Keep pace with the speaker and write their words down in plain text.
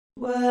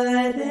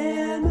What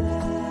am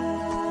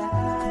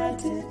I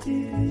to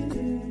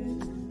do?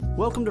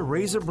 Welcome to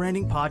Razor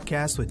Branding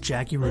Podcast with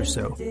Jackie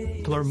Russo.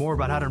 To learn more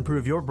about how to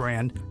improve your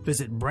brand,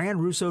 visit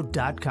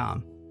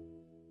brandrusso.com.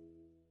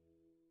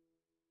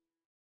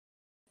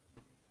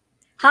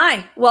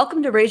 Hi,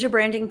 welcome to Razor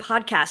Branding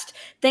Podcast.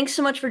 Thanks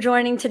so much for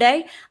joining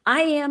today.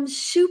 I am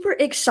super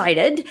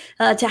excited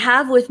to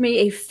have with me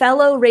a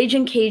fellow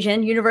Raging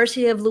Cajun,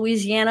 University of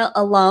Louisiana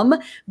alum,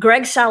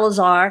 Greg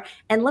Salazar.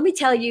 And let me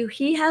tell you,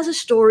 he has a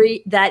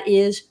story that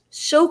is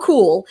so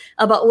cool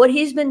about what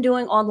he's been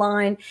doing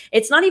online.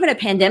 It's not even a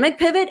pandemic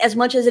pivot as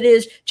much as it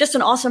is just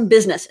an awesome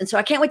business. And so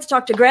I can't wait to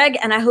talk to Greg,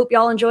 and I hope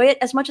y'all enjoy it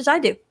as much as I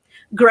do.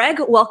 Greg,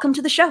 welcome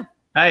to the show.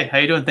 Hi, how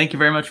you doing? Thank you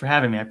very much for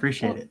having me. I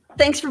appreciate it.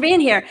 Thanks for being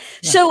here.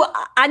 Yeah. So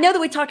I know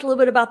that we talked a little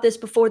bit about this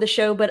before the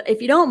show, but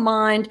if you don't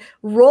mind,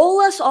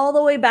 roll us all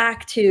the way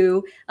back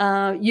to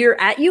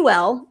you're at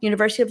UL,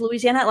 University of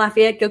Louisiana at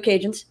Lafayette, go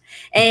Cajuns,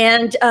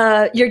 and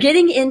you're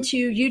getting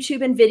into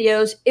YouTube and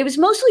videos. It was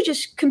mostly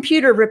just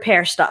computer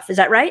repair stuff. Is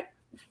that right?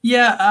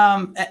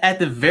 Yeah, at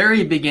the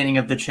very beginning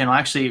of the channel,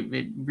 actually,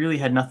 it really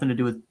had nothing to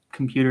do with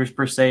computers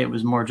per se. It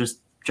was more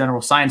just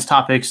general science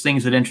topics,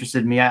 things that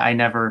interested me. I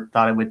never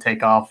thought it would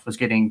take off. Was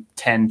getting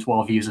 10,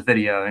 12 views a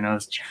video, it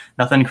was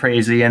nothing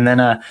crazy. And then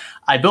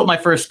I built my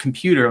first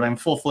computer, like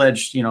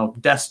full-fledged,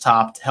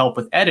 desktop to help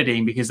with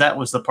editing, because that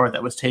was the part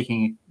that was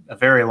taking a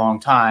very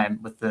long time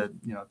with the,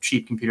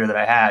 cheap computer that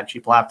I had,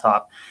 cheap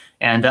laptop.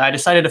 And I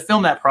decided to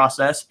film that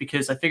process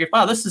because I figured,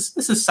 wow, this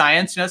is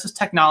science, this is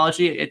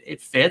technology,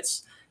 it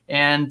fits.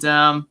 And,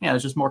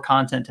 there's just more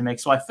content to make.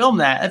 So I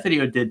filmed that. That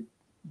video did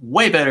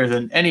way better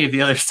than any of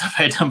the other stuff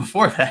I had done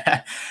before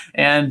that.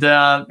 And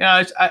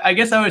I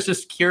guess I was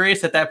just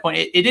curious at that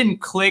point. It didn't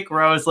click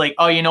where I was like,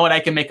 oh, you know what?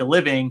 I can make a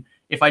living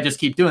if I just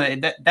keep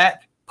doing it.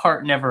 That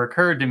part never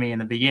occurred to me in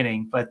the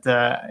beginning, but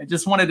I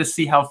just wanted to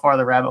see how far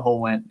the rabbit hole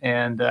went.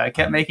 And I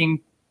kept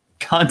making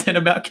content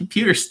about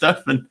computer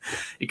stuff, and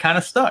it kind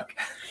of stuck.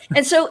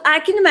 And so I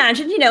can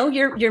imagine,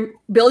 you're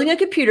building a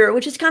computer,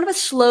 which is kind of a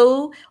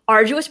slow,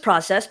 arduous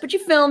process, but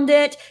you filmed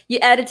it, you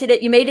edited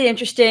it, you made it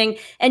interesting,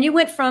 and you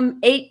went from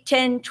 8,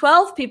 10,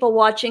 12 people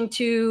watching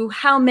to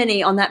how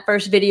many on that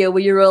first video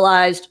where you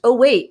realized, oh,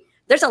 wait,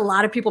 there's a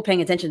lot of people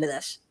paying attention to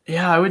this?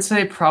 Yeah, I would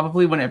say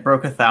probably when it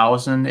broke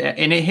 1,000,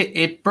 and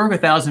it broke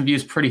 1,000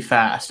 views pretty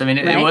fast. I mean,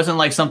 it wasn't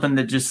like something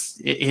that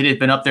just it had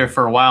been up there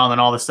for a while, and then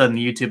all of a sudden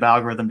the YouTube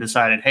algorithm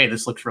decided, hey,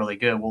 this looks really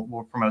good.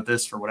 We'll promote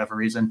this for whatever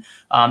reason.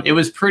 It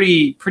was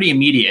pretty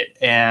immediate,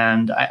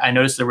 and I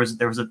noticed there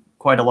was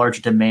quite a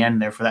large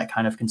demand there for that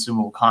kind of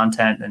consumable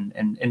content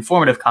and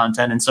informative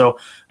content, and so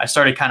I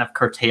started kind of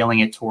curtailing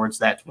it towards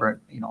that, where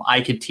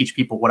I could teach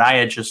people what I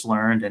had just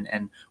learned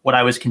and what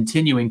I was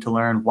continuing to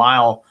learn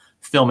while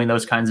filming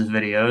those kinds of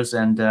videos.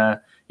 And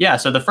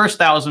so the first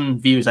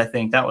 1,000 views, I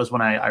think that was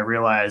when I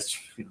realized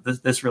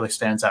this really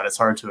stands out. It's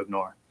hard to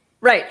ignore.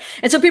 Right.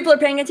 And so people are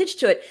paying attention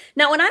to it.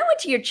 Now, when I went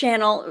to your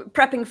channel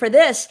prepping for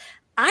this,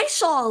 I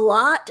saw a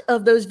lot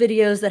of those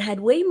videos that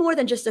had way more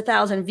than just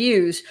 1,000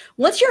 views.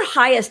 What's your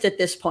highest at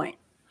this point?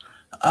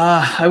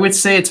 I would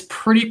say it's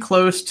pretty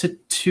close to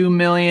 2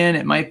 million.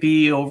 It might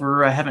be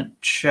over. I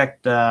haven't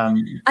checked. I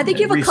think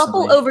you have recently a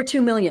couple over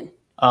 2 million.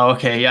 Oh,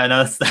 okay. Yeah,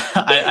 no,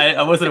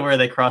 I wasn't aware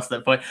they crossed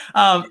that point.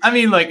 I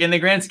mean, like in the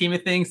grand scheme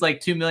of things, like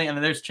 2 million, I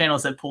mean, there's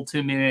channels that pull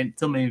 2 million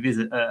views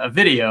a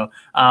video.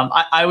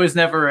 I was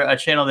never a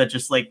channel that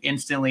just like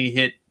instantly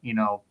hit,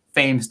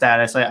 fame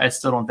status. I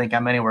still don't think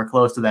I'm anywhere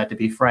close to that, to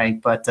be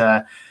frank. But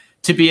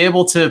to be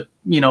able to,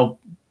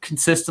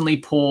 consistently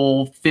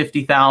pull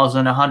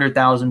 50,000,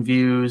 100,000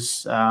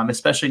 views,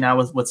 especially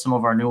now with some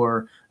of our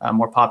newer,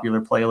 more popular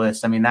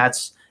playlists. I mean,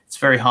 it's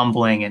very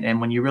humbling.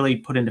 And when you really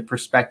put into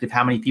perspective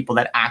how many people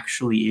that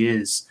actually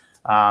is,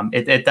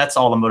 that's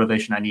all the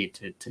motivation I need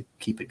to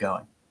keep it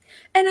going.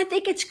 And I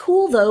think it's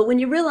cool, though, when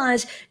you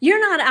realize you're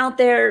not out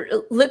there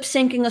lip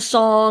syncing a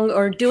song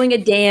or doing a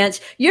dance.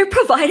 You're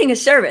providing a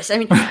service. I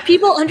mean,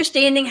 people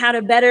understanding how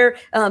to better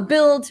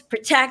build,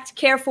 protect,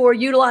 care for,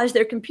 utilize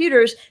their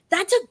computers.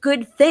 That's a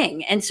good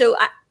thing. And so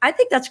I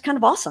think that's kind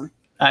of awesome.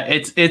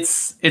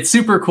 It's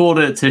super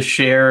cool to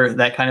share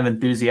that kind of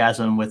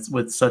enthusiasm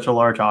with such a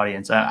large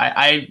audience.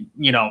 I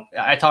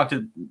talk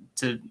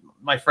to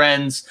my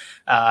friends,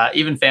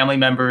 even family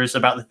members,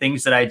 about the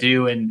things that I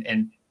do,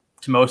 and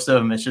to most of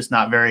them, it's just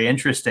not very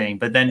interesting.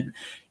 But then,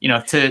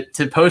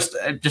 to post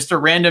just a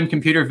random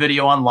computer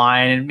video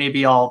online, and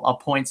maybe I'll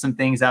point some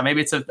things out.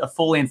 Maybe it's a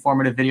fully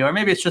informative video, or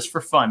maybe it's just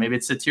for fun. Maybe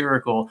it's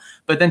satirical.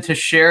 But then to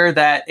share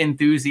that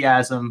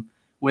enthusiasm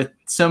with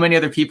so many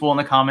other people in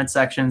the comment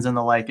sections and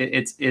the like,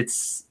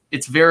 it's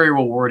very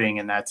rewarding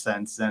in that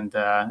sense. And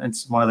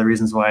it's one of the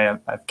reasons why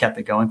I've kept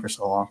it going for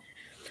so long.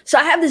 So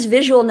I have this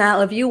visual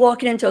now of you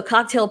walking into a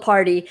cocktail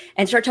party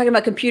and start talking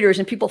about computers,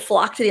 and people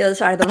flock to the other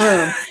side of the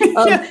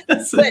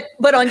room.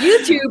 But on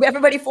YouTube,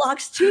 everybody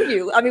flocks to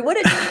you. I mean, what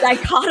a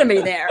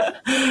dichotomy there.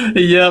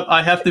 Yep.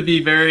 I have to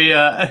be very,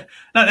 not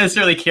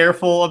necessarily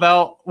careful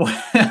about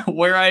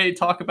where I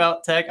talk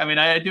about tech. I mean,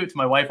 I do it to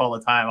my wife all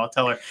the time. I'll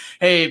tell her,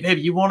 hey, babe,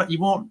 you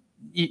won't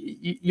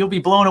you'll be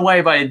blown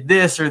away by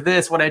this or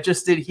this, what I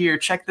just did here.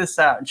 Check this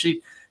out. And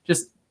she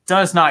just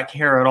does not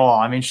care at all.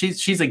 I mean,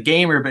 she's a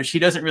gamer, but she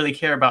doesn't really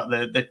care about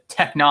the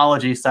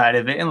technology side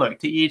of it. And look,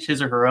 to each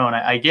his or her own.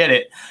 I get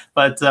it,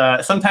 but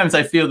sometimes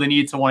I feel the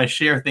need to want to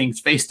share things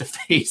face to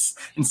face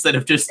instead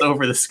of just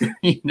over the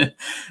screen.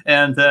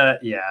 And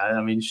yeah,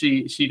 I mean,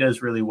 she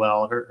does really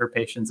well. Her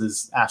patience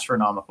is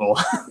astronomical.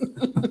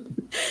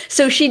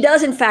 So she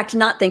does, in fact,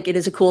 not think it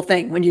is a cool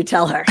thing when you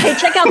tell her, "Hey,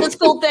 check out this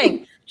cool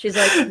thing." She's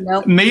like,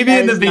 "Nope." Maybe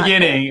in the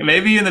beginning, cool.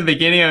 Maybe in the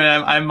beginning, I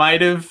mean, I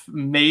might have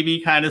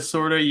maybe kind of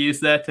sort of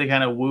used that to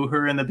kind of woo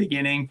her in the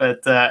beginning,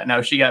 but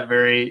no, she got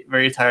very,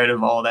 very tired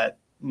of all that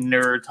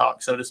nerd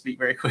talk, so to speak,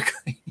 very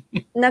quickly.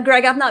 Now,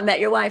 Greg, I've not met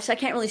your wife, so I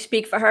can't really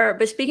speak for her,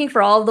 but speaking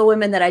for all the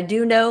women that I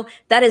do know,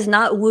 that is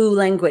not woo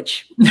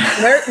language.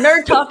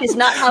 Nerd talk is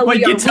not how Wait,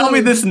 we are. You tell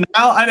me this now?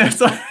 I know.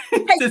 Sorry.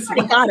 Hey,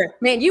 you got her.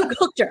 Man, you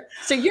hooked her.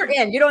 So you're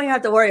in. You don't even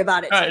have to worry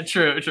about it. All right,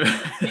 true.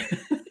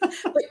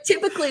 But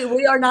typically,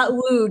 we are not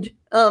wooed.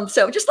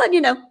 So just letting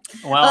you know.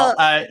 Well,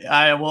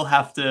 I will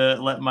have to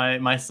let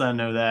my son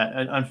know that.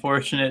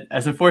 Unfortunate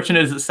as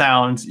it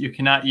sounds, you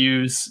cannot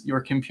use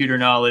your computer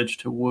knowledge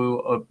to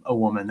woo a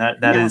woman.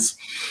 That no. is.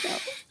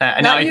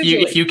 Now,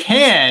 if you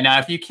can,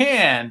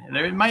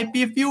 there might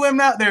be a few women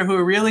out there who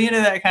are really into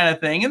that kind of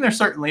thing, and there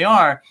certainly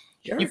are.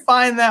 Sure. You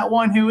find that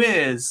one who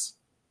is,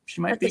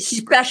 she might be a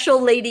special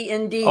lady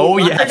indeed. Oh,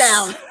 Lock yes.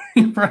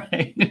 her down.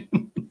 Right.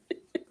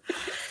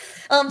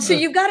 So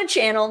you've got a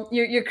channel.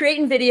 You're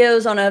creating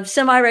videos on a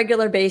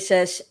semi-regular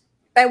basis.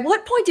 At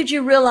what point did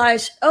you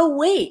realize, oh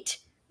wait,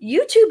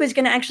 YouTube is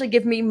going to actually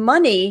give me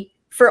money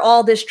for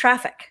all this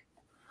traffic?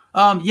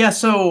 Yeah.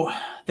 So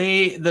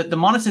the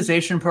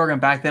monetization program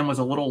back then was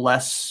a little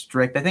less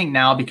strict. I think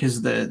now,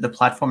 because the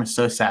platform is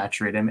so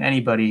saturated, I mean,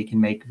 anybody can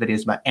make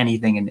videos about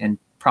anything and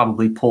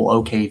probably pull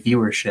okay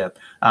viewership.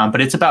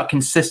 But it's about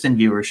consistent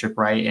viewership,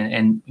 right?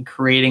 And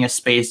creating a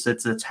space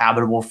that's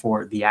habitable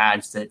for the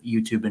ads that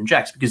YouTube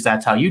injects, because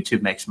that's how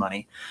YouTube makes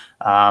money.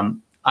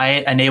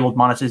 I enabled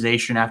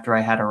monetization after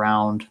I had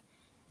around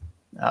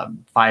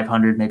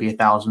 500, maybe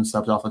 1,000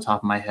 subs off the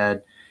top of my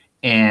head.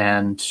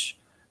 And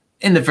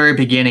in the very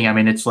beginning, I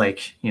mean, it's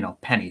like,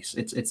 pennies.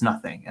 It's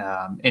nothing.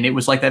 And it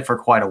was like that for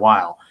quite a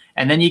while.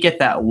 And then you get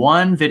that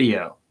one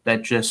video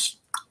that just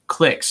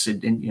clicks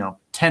and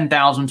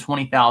 10,000,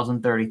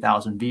 20,000,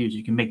 30,000 views.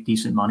 You can make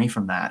decent money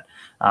from that.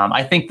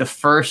 I think the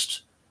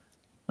first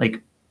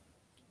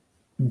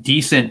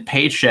decent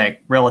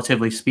paycheck,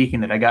 relatively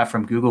speaking, that I got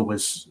from Google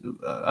was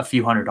a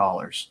few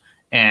 $100s.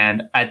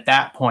 And at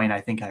that point,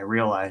 I think I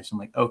realized, I'm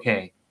like,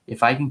 okay,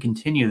 if I can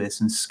continue this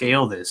and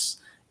scale this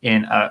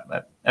in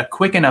a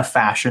quick enough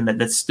fashion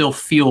that still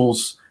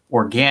feels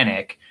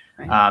organic,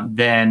 right,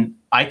 then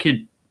I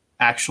could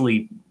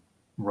actually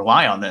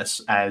rely on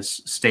this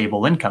as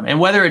stable income. And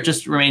whether it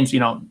just remains,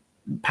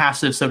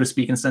 passive, so to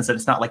speak, in the sense that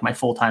it's not like my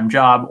full-time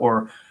job,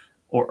 or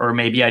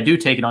maybe I do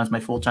take it on as my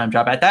full-time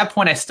job. At that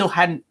point, I still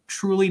hadn't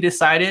truly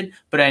decided,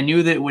 but I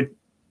knew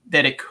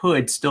that it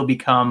could still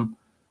become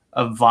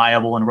a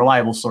viable and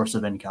reliable source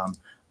of income.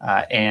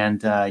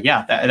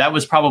 That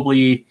was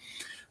probably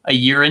a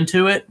year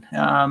into it.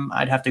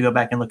 I'd have to go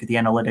back and look at the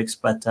analytics,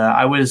 but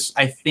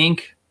I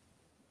think,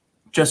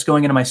 just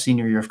going into my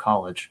senior year of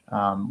college,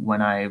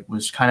 when I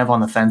was kind of on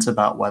the fence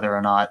about whether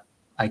or not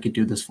I could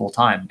do this full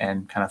time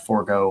and kind of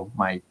forego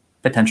my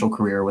potential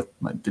career with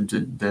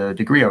the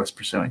degree I was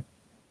pursuing.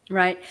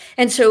 Right.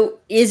 And so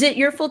is it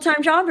your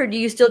full-time job, or do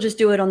you still just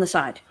do it on the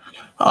side?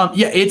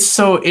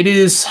 It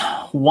is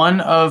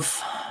one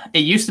of, it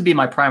used to be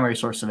my primary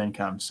source of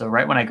income. So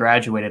right when I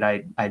graduated,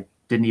 I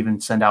didn't even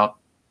send out,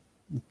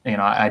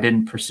 I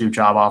didn't pursue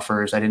job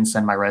offers. I didn't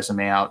send my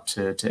resume out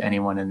to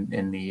anyone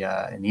in the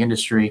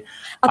industry.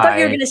 I thought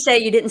you were going to say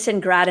you didn't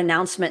send grad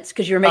announcements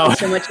because you were making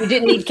so much. You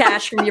didn't need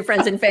cash from your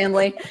friends and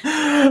family.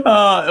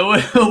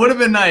 It would have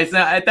been nice.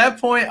 Now, at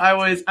that point,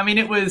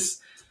 it was,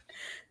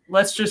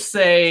 let's just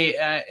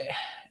say,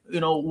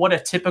 what a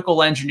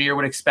typical engineer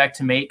would expect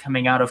to make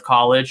coming out of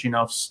college,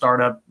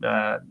 startup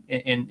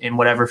in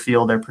whatever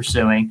field they're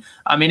pursuing.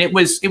 I mean, it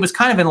was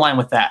kind of in line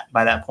with that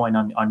by that point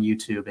on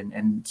YouTube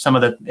and some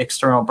of the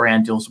external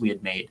brand deals we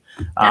had made.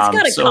 That's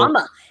got a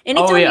comma.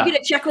 Anytime you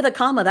get a check with a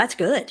comma, that's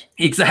good.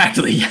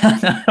 Exactly.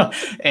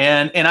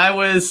 And I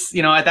was,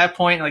 at that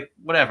point, like,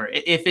 whatever.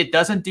 If it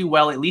doesn't do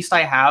well, at least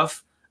I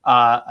have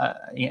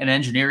an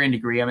engineering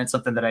degree. I mean, it's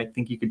something that I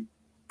think you could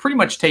pretty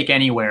much take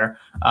anywhere.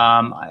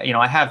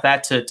 I have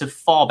that to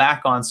fall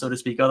back on, so to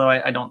speak, although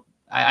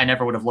I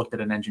never would have looked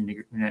at an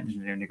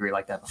engineering degree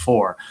like that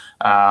before.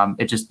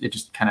 It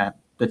just kind of,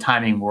 the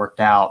timing worked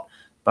out.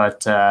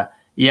 But the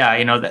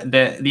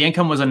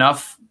income was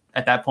enough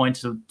at that point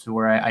to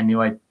where I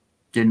knew I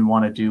didn't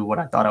want to do what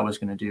I thought I was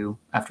going to do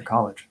after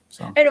college.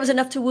 So, and it was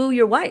enough to woo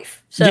your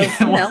wife. So,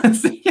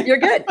 you're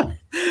good.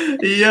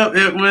 Yep,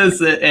 it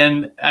was.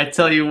 And I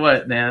tell you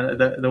what, man,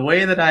 the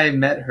way that I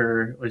met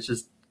her was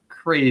just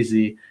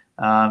crazy.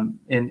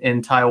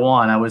 In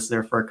Taiwan, I was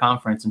there for a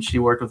conference, and she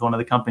worked with one of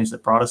the companies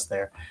that brought us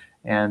there.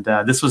 And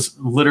this was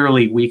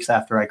literally weeks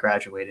after I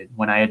graduated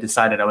when I had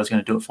decided I was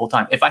going to do it full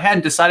time. If I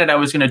hadn't decided I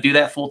was going to do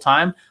that full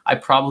time, I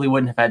probably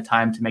wouldn't have had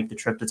time to make the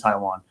trip to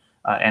Taiwan,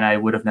 and I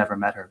would have never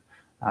met her.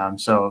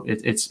 So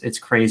it's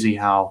crazy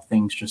how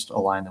things just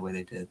align the way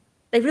they did.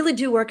 They really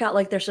do work out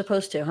like they're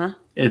supposed to, huh?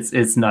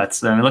 It's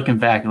nuts. I mean, looking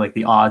back, like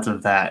the odds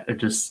of that are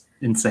just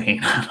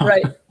insane.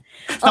 Right.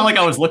 It's not like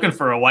I was looking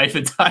for a wife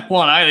in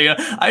Taiwan either.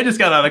 I just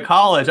got out of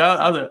college.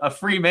 I was a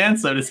free man,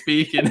 so to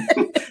speak, and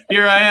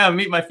here I am,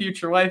 meet my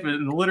future wife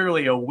in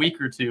literally a week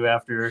or two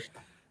after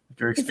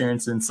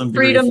experiencing some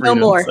degree of freedom. No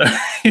more, So,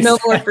 no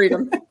more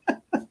freedom,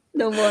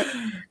 no more.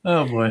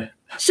 Oh boy.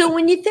 So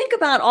when you think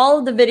about all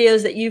of the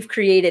videos that you've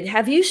created,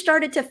 have you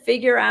started to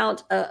figure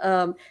out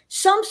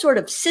some sort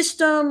of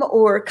system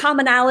or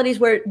commonalities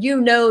where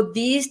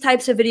these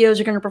types of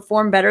videos are going to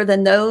perform better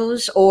than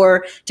those,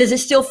 or does it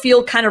still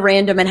feel kind of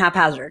random and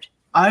haphazard?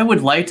 I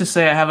would like to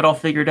say I have it all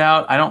figured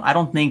out. I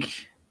don't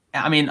think.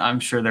 I mean, I'm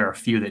sure there are a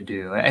few that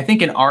do. I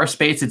think in our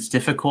space it's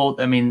difficult.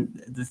 I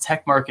mean, the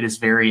tech market is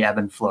very ebb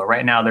and flow.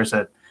 Right now, there's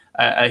a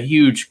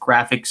huge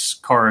graphics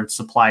card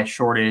supply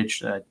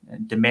shortage,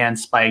 demand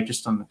spike,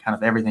 just on kind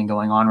of everything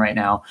going on right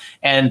now.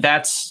 And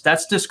that's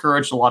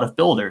discouraged a lot of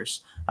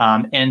builders.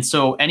 And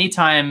so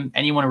anytime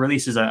anyone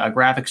releases a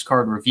graphics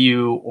card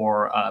review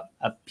or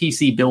a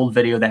PC build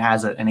video that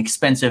has an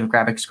expensive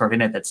graphics card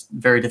in it that's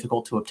very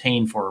difficult to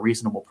obtain for a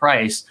reasonable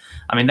price,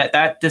 I mean,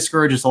 that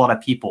discourages a lot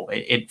of people.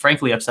 It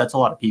frankly upsets a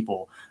lot of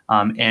people.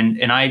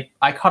 And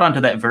I caught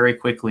onto that very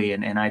quickly,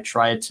 and I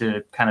tried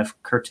to kind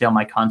of curtail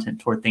my content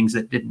toward things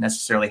that didn't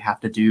necessarily have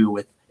to do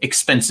with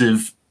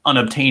expensive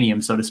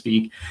unobtainium, so to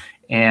speak.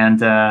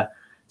 And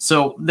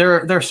so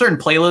there are certain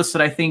playlists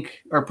that I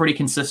think are pretty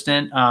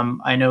consistent.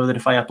 I know that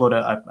if I upload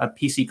a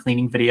PC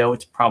cleaning video,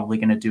 it's probably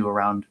going to do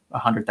around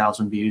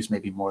 100,000 views,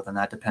 maybe more than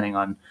that, depending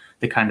on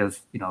the kind of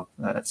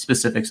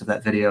specifics of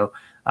that video.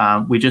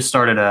 We just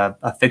started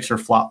a fix or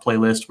flop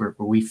playlist where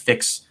we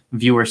fix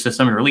viewer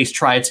system, or at least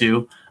try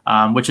to,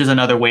 which is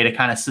another way to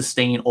kind of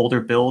sustain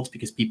older builds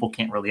because people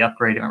can't really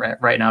upgrade it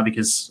right now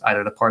because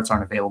either the parts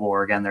aren't available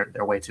or again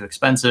they're way too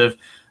expensive.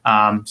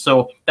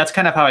 So that's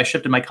kind of how I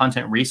shifted my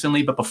content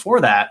recently. But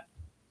before that,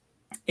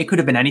 it could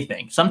have been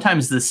anything.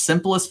 Sometimes the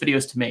simplest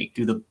videos to make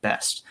do the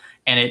best.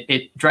 And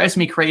it drives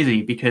me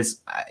crazy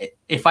because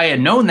if I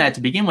had known that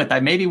to begin with, I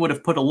maybe would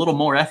have put a little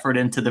more effort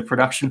into the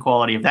production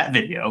quality of that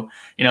video,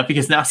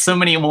 because now so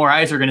many more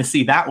eyes are going to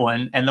see that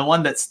one. And the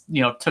one that's,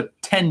 took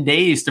 10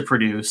 days to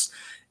produce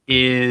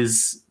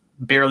is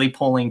barely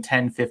pulling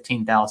 10,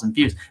 15,000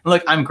 views. And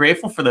look, I'm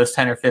grateful for those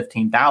 10 or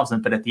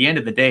 15,000, but at the end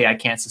of the day, I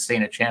can't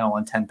sustain a channel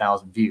on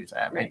 10,000 views.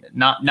 I mean,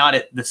 not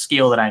at the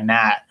scale that I'm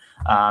at.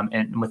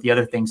 And with the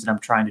other things that I'm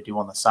trying to do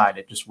on the side,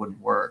 it just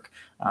wouldn't work.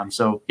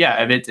 So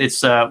yeah,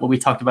 it's what we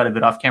talked about a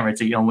bit off camera.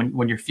 It's,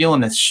 when you're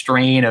feeling this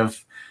strain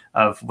of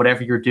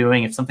whatever you're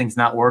doing, if something's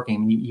not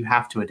working, you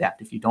have to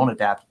adapt. If you don't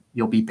adapt,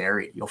 you'll be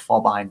buried. You'll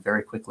fall behind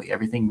very quickly.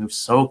 Everything moves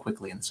so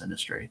quickly in this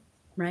industry.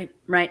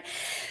 Right.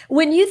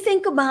 When you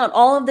think about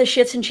all of the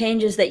shifts and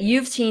changes that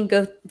you've seen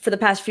go for the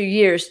past few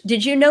years,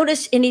 did you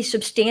notice any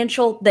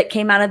substantial that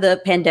came out of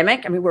the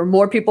pandemic? I mean, were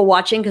more people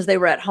watching because they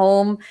were at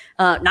home,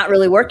 not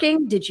really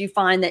working? Did you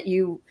find that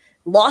you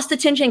lost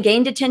attention,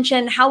 gained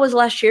attention? How was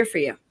last year for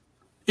you?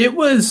 It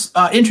was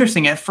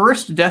interesting. At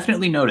first,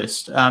 definitely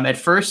noticed. At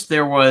first,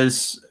 there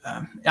was,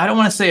 I don't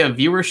want to say a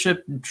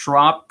viewership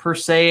drop per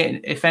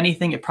se. If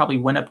anything, it probably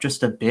went up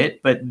just a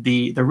bit. But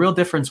the real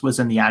difference was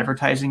in the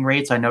advertising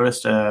rates. I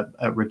noticed a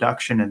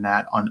reduction in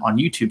that on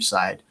YouTube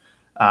side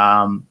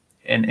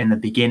in the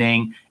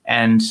beginning.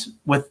 And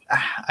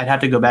I'd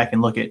have to go back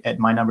and look at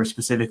my numbers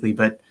specifically,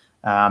 but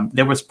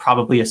there was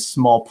probably a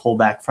small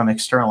pullback from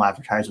external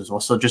advertisers.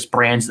 Also, just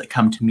brands that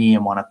come to me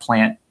and want to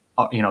plant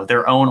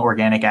their own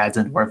organic ads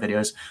into our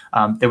videos.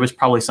 There was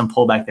probably some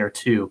pullback there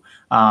too.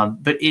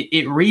 But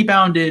it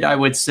rebounded, I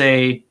would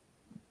say,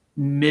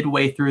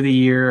 midway through the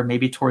year,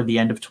 maybe toward the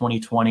end of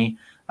 2020.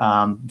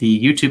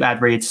 The YouTube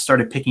ad rates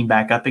started picking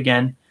back up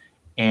again.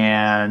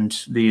 And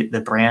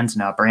the brands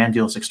now, brand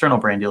deals, external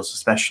brand deals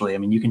especially, I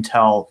mean, you can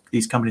tell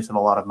these companies have a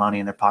lot of money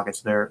in their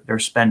pockets. They're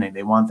spending.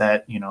 They want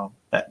that,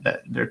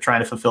 that they're trying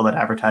to fulfill that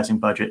advertising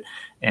budget.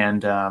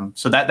 And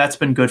so that's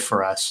been good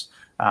for us.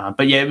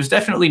 But yeah, it was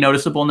definitely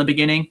noticeable in the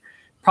beginning,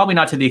 probably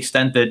not to the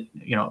extent that,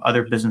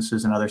 other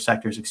businesses and other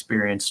sectors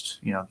experienced,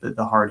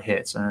 the hard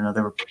hits. And I know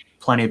there were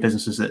plenty of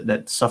businesses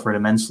that suffered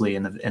immensely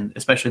and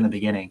especially in the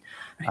beginning.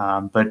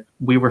 Right. But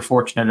we were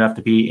fortunate enough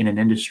to be in an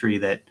industry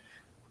that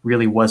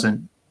really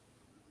wasn't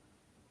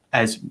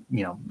as,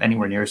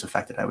 anywhere near as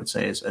affected, I would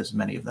say, as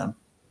many of them.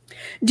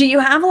 Do you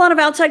have a lot of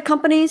outside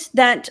companies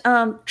that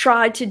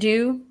try to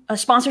do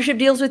sponsorship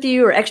deals with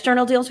you or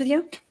external deals with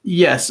you?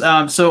 Yes.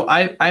 So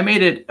I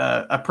made it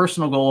a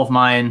personal goal of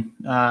mine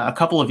a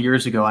couple of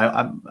years ago.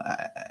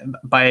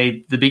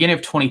 By the beginning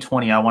of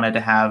 2020, I wanted to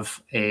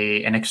have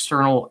an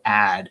external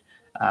ad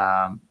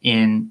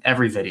in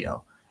every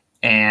video.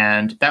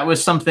 And that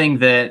was something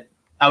that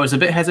I was a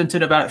bit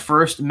hesitant about at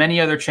first. Many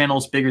other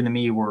channels bigger than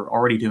me were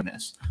already doing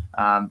this.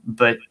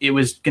 But it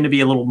was going to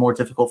be a little more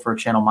difficult for a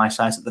channel my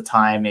size at the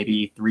time,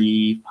 maybe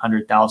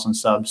 300,000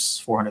 subs,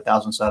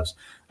 400,000 subs,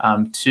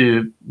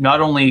 to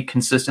not only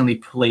consistently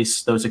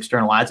place those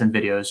external ads and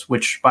videos,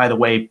 which, by the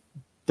way,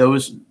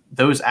 those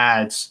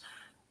ads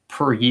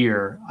per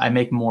year, I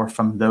make more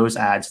from those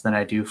ads than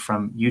I do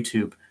from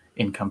YouTube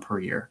income per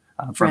year.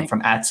 From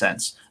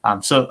AdSense.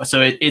 So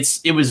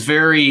it was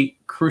very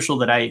crucial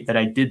that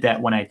I did that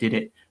when I did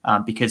it,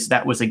 because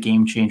that was a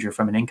game changer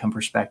from an income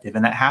perspective.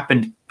 And that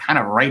happened kind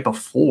of right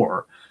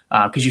before,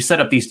 because you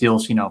set up these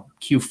deals, Q4,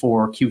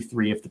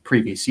 Q3 of the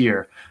previous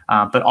year.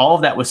 But all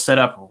of that was set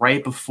up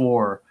right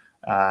before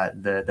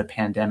the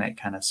pandemic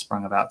kind of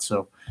sprung about.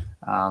 So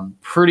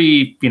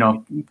pretty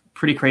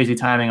crazy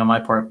timing on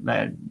my part.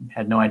 I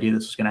had no idea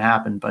this was going to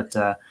happen. But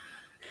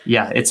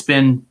it's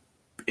been,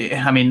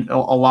 I mean, a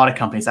lot of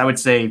companies, I would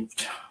say,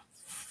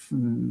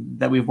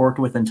 that we've worked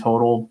with in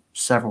total,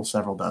 several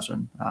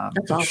dozen.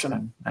 That's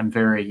awesome. I'm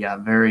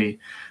very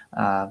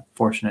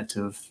fortunate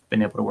to have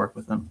been able to work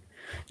with them.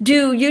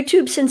 Do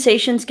YouTube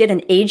sensations get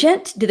an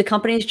agent? Do the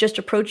companies just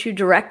approach you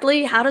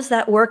directly? How does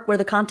that work where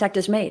the contact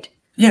is made?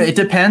 Yeah, it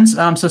depends.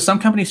 So some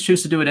companies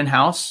choose to do it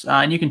in-house,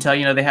 and you can tell,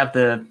 they have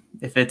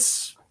if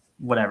it's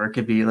whatever, it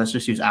could be, let's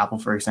just use Apple,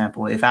 for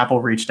example. If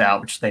Apple reached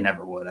out, which they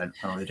never would, I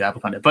don't really do Apple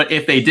content, but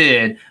if they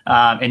did,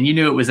 and you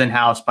knew it was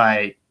in-house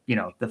by,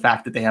 the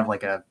fact that they have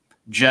like a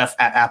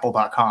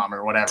jeff@apple.com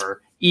or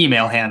whatever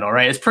email handle,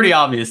 right? It's pretty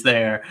obvious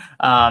there.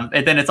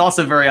 And then it's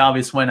also very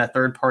obvious when a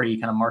third-party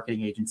kind of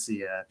marketing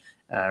agency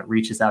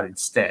reaches out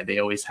instead. They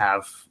always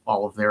have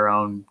all of their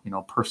own,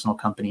 personal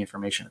company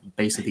information at the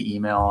base of the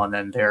email, and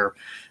then their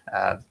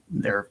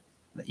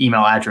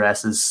email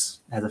address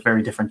has a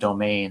very different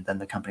domain than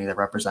the company they're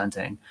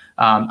representing.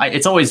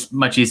 It's always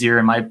much easier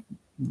in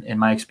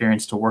my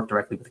experience to work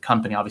directly with the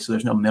company. Obviously,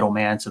 there's no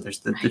middleman, so there's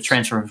the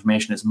transfer of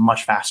information is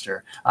much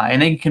faster,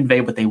 and they can convey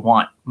what they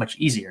want much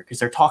easier because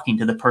they're talking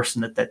to the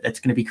person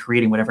that's going to be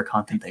creating whatever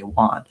content they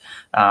want.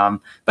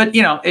 But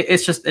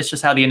it's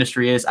just how the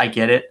industry is. I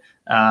get it.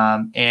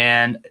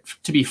 And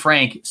to be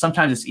frank,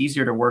 sometimes it's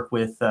easier to work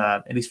with,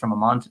 at least from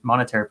a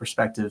monetary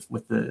perspective,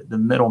 with the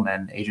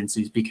middlemen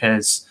agencies,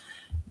 because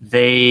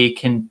they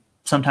can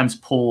sometimes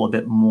pull a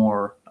bit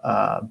more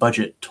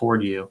budget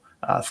toward you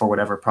for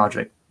whatever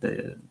project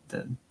the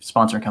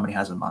sponsoring company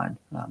has in mind.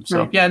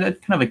 Right. Yeah,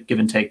 kind of a give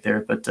and take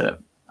there, but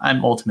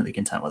I'm ultimately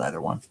content with either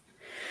one.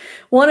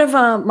 One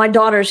of my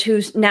daughters,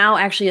 who's now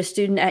actually a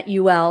student at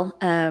UL,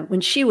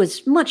 when she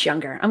was much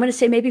younger, I'm going to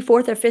say maybe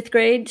 4th or 5th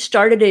grade,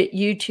 started a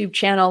YouTube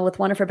channel with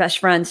one of her best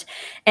friends,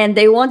 and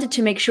they wanted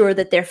to make sure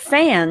that their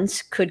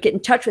fans could get in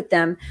touch with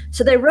them.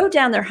 So they wrote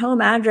down their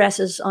home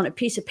addresses on a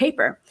piece of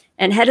paper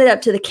and headed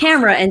up to the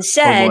camera and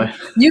said,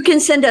 you can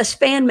send us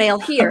fan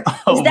mail here.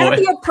 Is that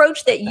the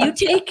approach that you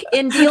take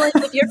in dealing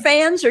with your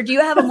fans, or do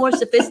you have a more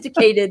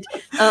sophisticated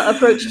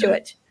approach to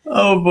it?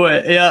 Oh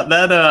boy. Yeah,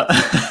 that,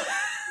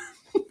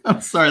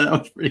 I'm sorry, that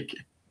was pretty good.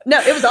 No,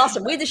 it was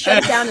awesome. We had to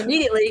shut it down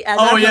immediately as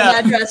our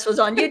address was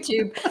on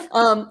YouTube.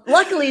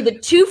 Luckily, the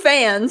 2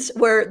 fans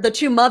were the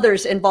 2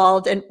 mothers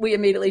involved, and we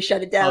immediately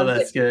shut it down. Oh,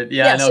 that's good.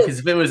 Yeah, no, because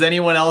if it was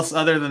anyone else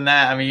other than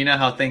that, I mean, you know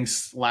how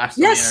things last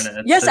on the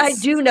internet. Yes, I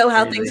do know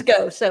how things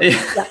go. So,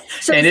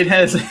 so and it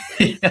has.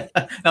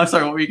 I'm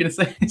sorry, what were you going to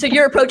say? So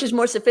your approach is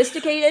more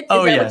sophisticated? Is that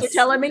what you're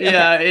telling me?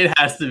 Yeah, okay. It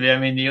has to be. I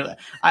mean,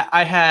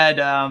 I had.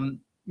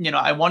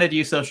 I wanted to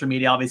use social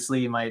media,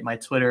 obviously my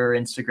Twitter,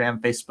 Instagram,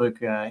 Facebook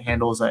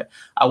handles. I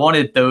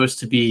wanted those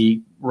to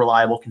be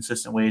reliable,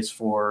 consistent ways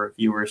for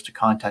viewers to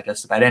contact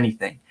us about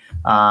anything.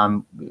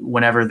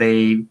 Whenever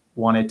they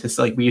wanted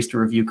to, like, we used to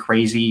review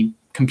crazy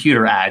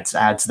computer ads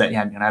that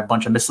had a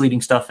bunch of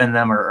misleading stuff in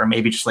them, or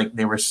maybe just like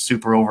they were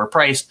super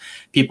overpriced.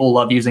 People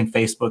love using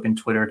Facebook and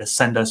Twitter to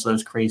send us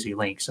those crazy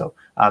links. So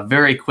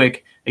very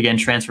quick, again,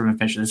 transfer of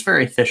information. It's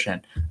very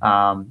efficient.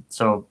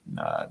 So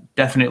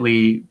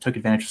definitely took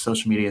advantage of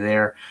social media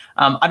there.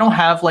 I don't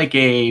have like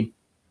a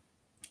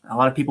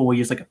lot of people will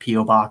use like a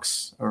PO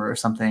box or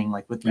something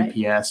like with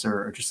UPS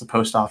or just the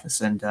post office,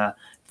 and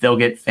they'll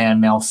get fan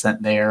mail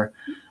sent there.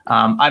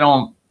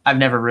 I've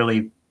never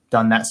really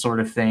done that sort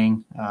of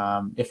thing.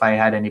 If I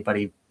had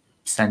anybody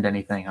send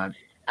anything,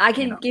 I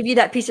can give you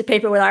that piece of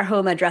paper with our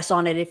home address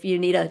on it if you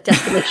need a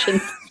destination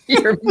for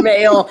your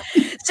mail.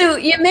 So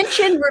you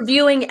mentioned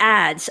reviewing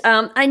ads.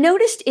 I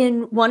noticed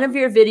in one of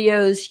your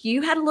videos,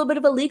 you had a little bit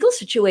of a legal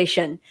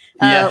situation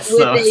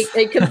with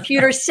a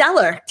computer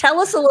seller.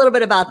 Tell us a little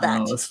bit about that.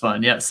 Oh, that's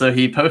fun. Yeah. So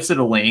he posted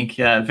a link,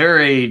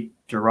 very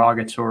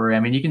derogatory. I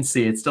mean, you can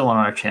see it's still on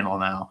our channel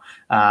now,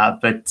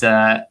 but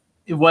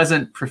it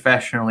wasn't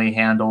professionally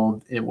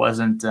handled. It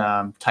wasn't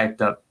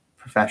typed up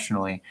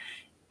professionally.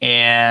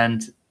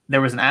 And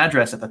there was an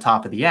address at the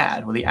top of the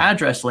ad. Well, the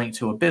address linked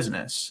to a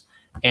business.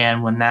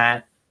 And when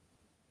that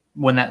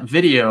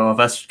video of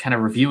us kind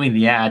of reviewing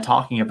the ad,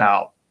 talking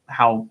about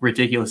how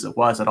ridiculous it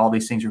was that all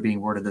these things are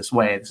being worded this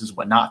way, this is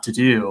what not to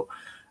do.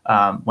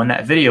 When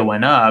that video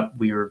went up,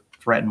 we were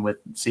threatened with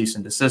cease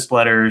and desist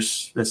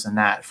letters, this and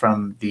that,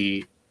 from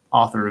the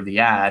author of the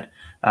ad.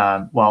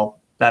 Well,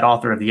 that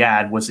author of the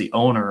ad was the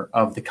owner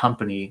of the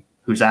company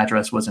whose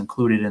address was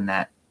included in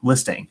that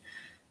listing.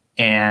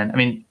 And I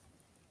mean,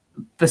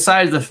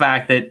 besides the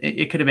fact that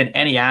it could have been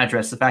any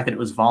address, the fact that it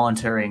was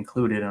voluntary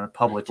included in a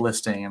public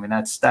listing, I mean,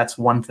 that's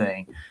one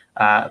thing.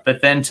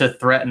 But then to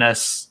threaten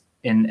us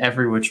in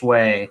every which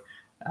way,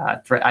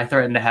 I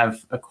threatened to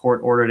have a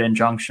court-ordered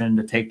injunction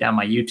to take down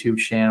my YouTube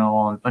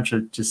channel and a bunch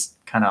of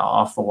just kind of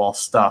off-the-wall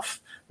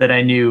stuff that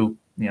I knew,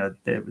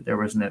 there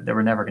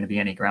were never going to be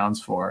any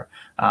grounds for.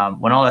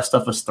 When all that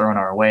stuff was thrown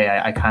our way,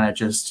 I kind of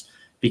just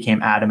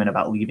became adamant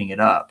about leaving it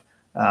up.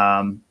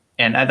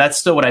 And that's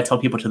still what I tell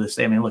people to this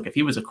day. I mean, look, if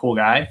he was a cool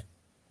guy,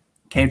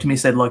 came to me,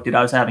 said, look, dude,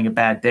 I was having a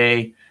bad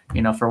day.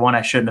 For one,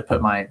 I shouldn't have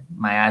put my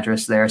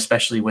address there,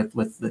 especially with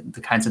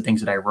the kinds of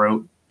things that I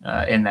wrote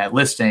in that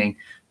listing.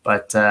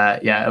 But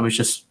I was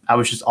just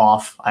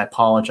off. I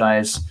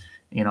apologize.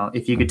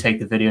 If you could take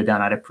the video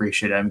down, I'd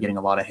appreciate it. I'm getting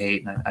a lot of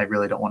hate, and I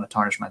really don't want to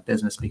tarnish my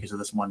business because of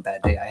this one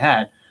bad day I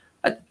had.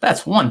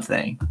 That's one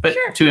thing. But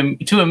sure,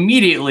 to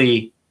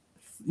immediately,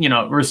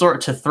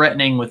 resort to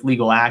threatening with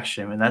legal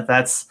action, and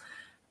that's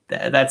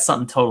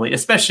something totally,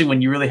 especially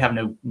when you really have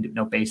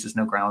no basis,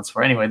 no grounds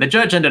for it. Anyway, the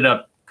judge ended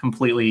up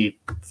completely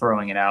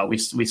throwing it out. We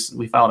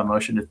filed a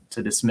motion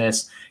to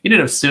dismiss. He ended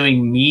up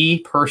suing me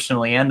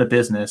personally and the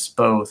business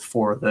both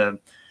for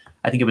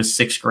I think it was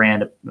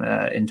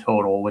 $6,000 in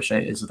total, which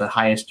is the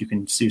highest you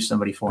can sue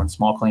somebody for in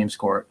small claims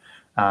court.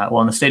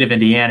 Well, in the state of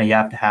Indiana, you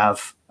have to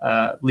have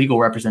legal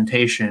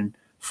representation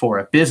for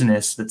a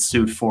business that's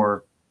sued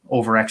for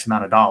over X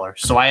amount of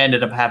dollars. So I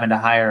ended up having to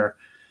hire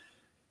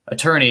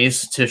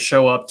attorneys to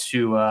show up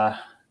to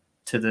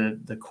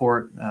the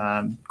court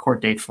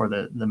date for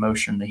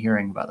the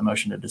hearing about the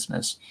motion to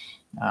dismiss,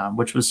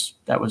 which was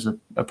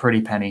a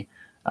pretty penny.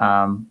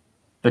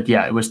 But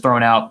yeah, it was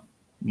thrown out.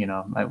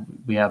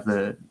 We have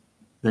the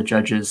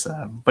judge's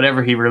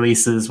whatever he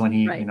releases when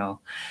he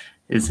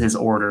is his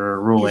order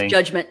or ruling, his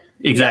judgment.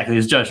 Exactly,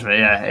 his judgment.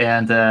 Yeah,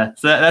 and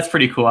so that's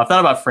pretty cool. I thought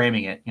about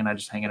framing it,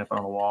 just hang it up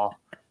on the wall.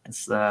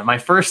 It's my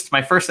first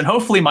and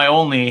hopefully my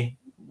only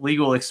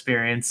legal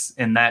experience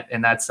in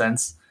that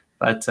sense.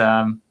 But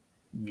to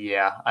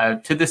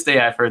this day,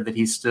 I've heard that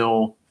he's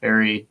still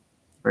very,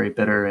 very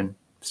bitter and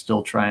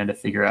still trying to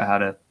figure out how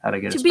to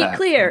get us back. To be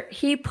clear,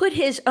 he put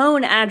his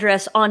own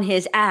address on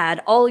his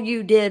ad. All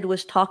you did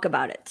was talk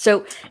about it.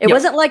 So it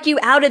wasn't like you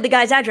outed the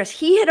guy's address.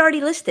 He had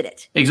already listed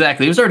it.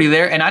 Exactly. It was already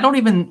there. And I don't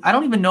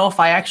even know if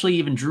I actually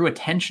even drew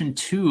attention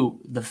to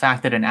the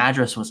fact that an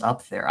address was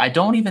up there. I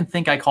don't even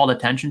think I called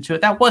attention to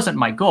it. That wasn't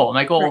my goal.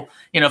 My goal,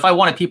 if I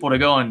wanted people to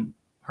go and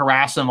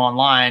harass them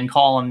online,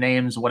 call them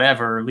names,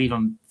 whatever, leave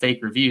them fake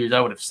reviews, I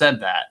would have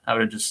said that. I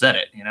would have just said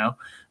it,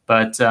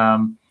 But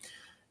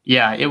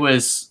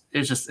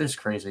it's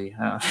crazy.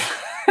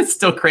 It's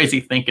still crazy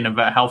thinking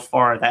about how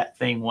far that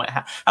thing went,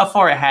 how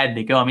far it had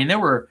to go. I mean, there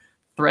were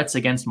threats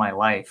against my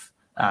life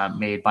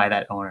made by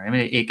that owner. I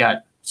mean, it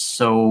got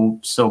so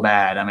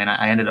bad. I mean,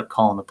 I ended up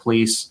calling the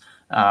police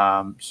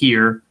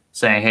here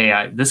saying,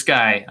 hey, this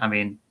guy, I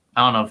mean,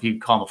 I don't know if you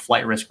call him a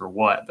flight risk or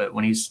what, but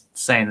when he's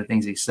saying the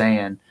things he's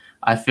saying,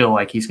 I feel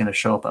like he's going to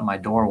show up at my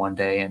door one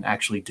day and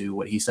actually do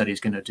what he said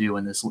he's going to do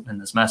in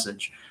this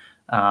message.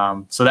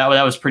 So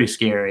that was pretty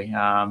scary.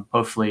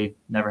 Hopefully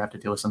never have to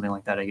deal with something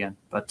like that again.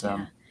 But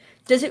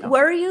does it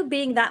worry you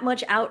being that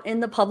much out in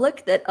the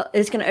public that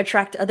is going to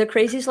attract other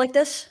crazies like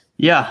this?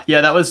 Yeah,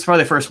 that was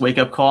probably the first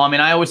wake-up call. I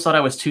mean, I always thought I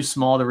was too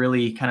small to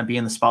really kind of be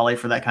in the spotlight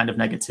for that kind of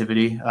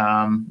negativity.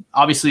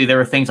 Obviously, there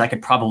are things I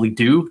could probably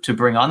do to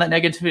bring on that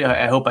negativity.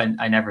 I hope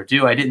I never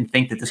do. I didn't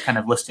think that this kind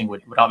of listing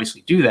would obviously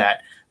do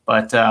that.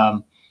 But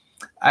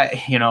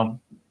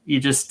you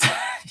just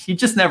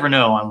never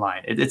know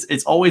online.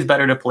 It's always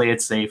better to play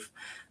it safe.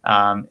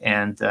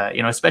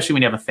 Especially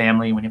when you have a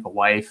family, when you have a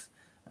wife,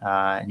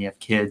 and you have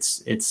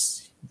kids,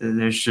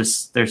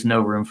 there's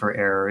no room for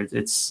error.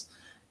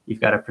 You've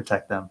got to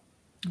protect them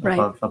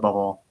above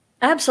all.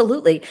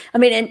 Absolutely. I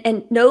mean,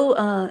 and no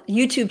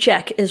YouTube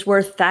check is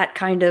worth that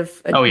kind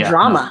of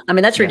drama. No. I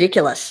mean, that's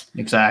ridiculous.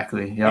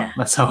 Exactly. Yep. Yeah.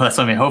 That's what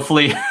I mean.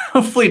 Hopefully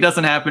it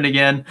doesn't happen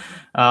again.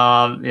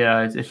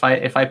 If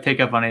I pick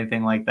up on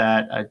anything like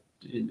that,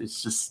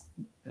 it's just,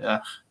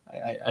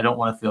 I don't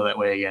want to feel that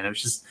way again. It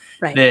was just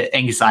the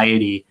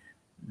anxiety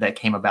that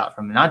came about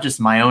from not just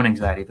my own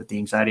anxiety, but the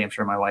anxiety I'm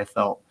sure my wife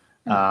felt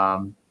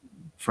from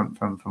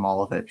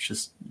all of it. It's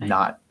just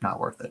not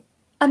worth it.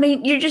 I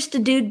mean, you're just a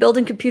dude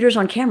building computers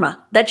on camera.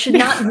 That should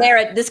not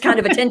merit this kind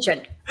of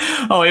attention.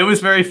 Oh, it was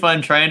very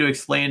fun trying to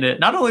explain it,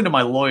 not only to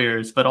my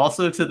lawyers, but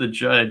also to the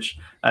judge,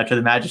 to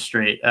the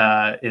magistrate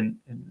in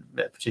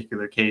that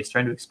particular case,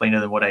 trying to explain to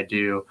them what I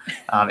do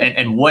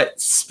and what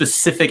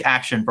specific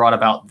action brought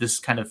about this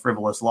kind of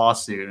frivolous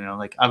lawsuit.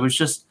 I was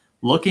just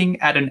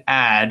looking at an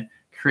ad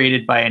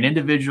created by an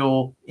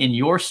individual in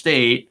your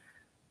state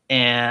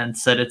and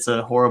said it's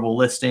a horrible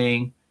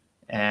listing.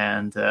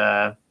 And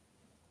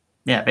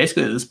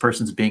basically this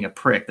person's being a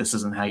prick. This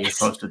isn't how you're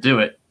supposed to do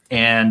it.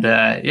 And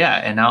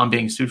and now I'm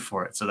being sued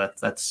for it. So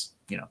that's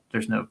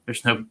there's no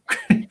there's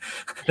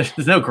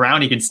no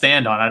ground you can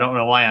stand on. I don't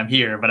know why I'm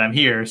here, but I'm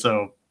here.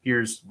 So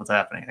here's what's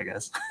happening, I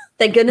guess.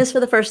 Thank goodness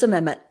for the First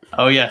Amendment.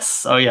 Oh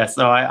yes. Oh yes.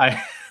 So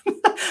I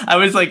I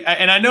was like,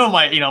 and I know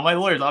my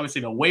lawyers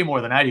obviously know way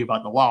more than I do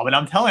about the law, but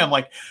I'm telling them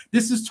like,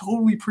 this is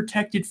totally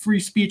protected free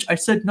speech. I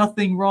said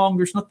nothing wrong.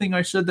 There's nothing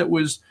I said that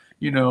was,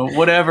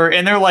 whatever.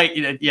 And they're like,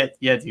 yeah,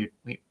 dude,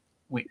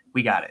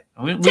 we got it.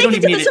 We Take don't it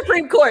even to need the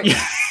Supreme Court.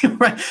 Yeah,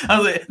 right. I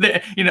was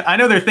like, I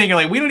know they're thinking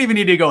like, we don't even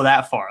need to go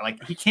that far.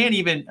 Like he can't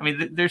even,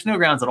 there's no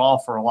grounds at all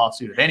for a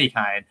lawsuit of any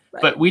kind,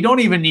 Right. but we don't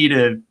even need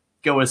to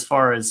go as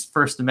far as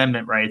First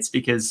Amendment rights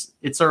because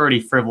it's already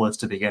frivolous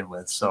to begin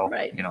with. So,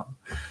 Right.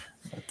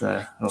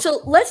 So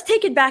let's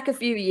take it back a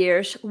few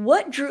years.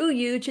 What drew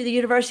you to the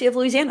University of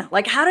Louisiana?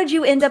 Like, how did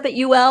you end up at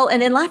UL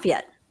and in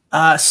Lafayette?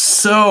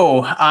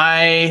 So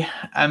I'd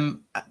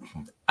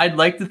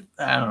like to,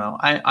 I don't know.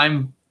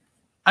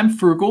 I'm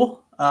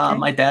frugal. Okay.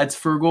 My dad's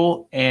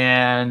frugal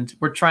and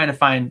we're trying to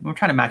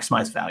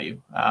maximize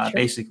value. Sure.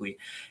 Basically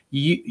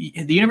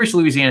the University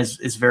of Louisiana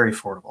is very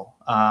affordable.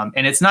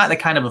 And it's not the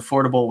kind of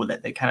affordable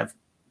that kind of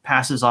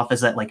passes off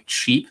as that like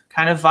cheap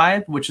kind of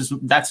vibe,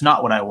 that's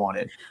not what I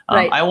wanted.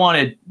 Right. I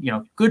wanted,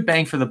 good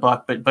bang for the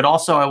buck, but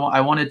also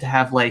I wanted to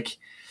have like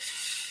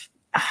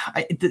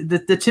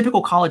the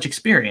typical college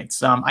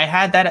experience. I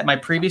had that at my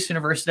previous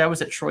university. I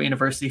was at Troy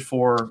University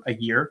for a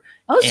year.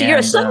 Oh, so you're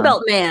a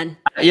Sunbelt man.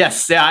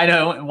 Yes. Yeah, I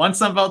know. One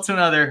Sunbelt to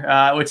another,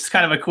 which is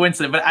kind of a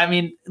coincidence. But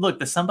look,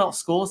 the Sunbelt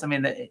schools,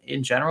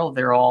 in general,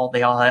 they all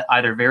have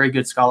either very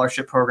good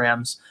scholarship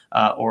programs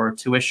or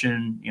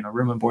tuition,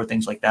 room and board,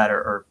 things like that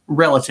are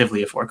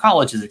relatively affordable.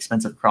 College is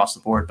expensive across the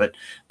board,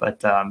 but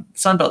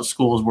Sunbelt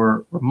schools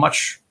were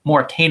much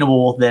more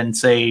attainable than,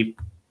 say,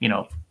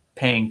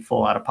 paying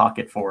full out of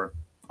pocket for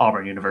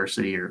Auburn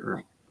University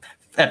or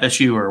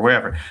FSU or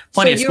wherever.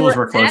 Plenty of schools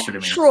were closer to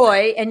me.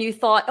 Troy, and you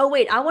thought, oh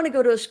wait, I want to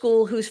go to a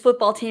school whose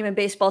football team and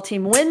baseball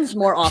team wins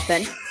more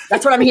often.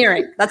 That's what I'm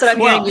hearing. That's what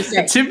I'm hearing you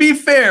say. To be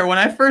fair, when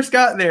I first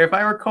got there, if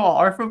I recall,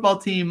 our football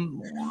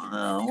team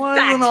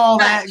wasn't all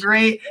that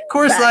great. Of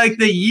course, like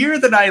the year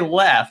that I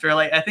left, or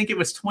like I think it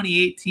was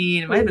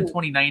 2018, it might have been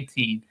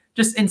 2019.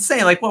 Just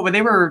insane. Like what?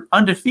 They were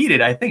undefeated.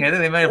 I think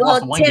they might have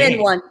lost one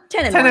game.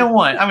 10 and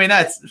 1.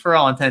 That's for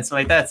all intents.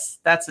 Like that's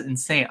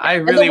insane. I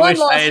really wish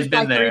I had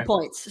been there. 3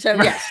 points. So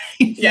yes.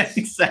 Yes,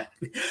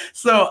 exactly.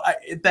 So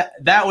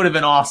that would have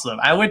been awesome.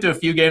 I went to a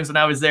few games when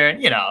I was there,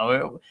 and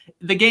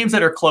the games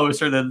that are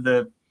close are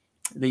the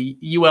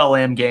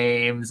ULM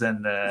games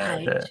and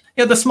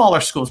the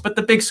smaller schools, but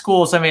the big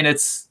schools,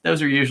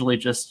 those are usually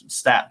just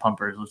stat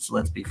pumpers.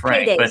 Let's be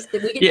frank. Paydays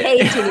that we get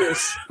paid to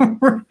use.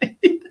 Right.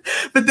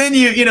 But then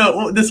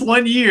this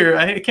one year,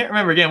 I can't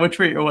remember again which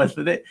year it was,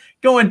 but they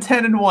going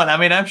 10 and 1.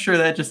 I'm sure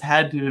that just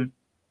had to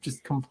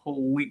just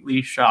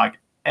completely shock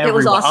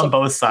everyone on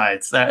both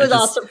sides. It was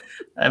awesome.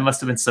 It must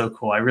have been so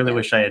cool. I really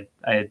wish I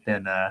had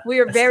been. We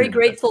are very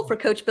grateful for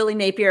Coach Billy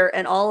Napier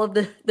and all of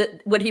the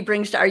what he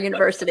brings to our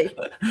university.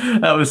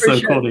 That was so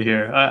cool to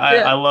hear.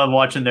 I love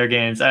watching their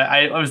games.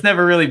 I was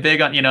never really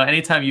big on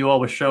anytime UL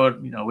was shown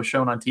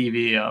on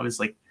TV. I was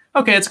like,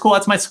 okay, it's cool.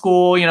 That's my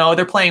school.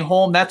 They're playing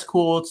home. That's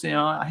cool. It's hey,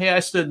 I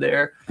stood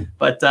there.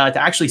 But to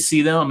actually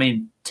see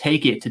them,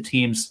 take it to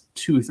teams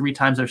 2-3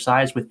 times their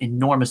size with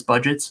enormous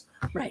budgets.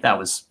 Right. That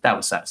was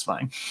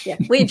satisfying. Yeah,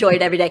 we enjoy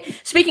it every day.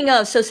 Speaking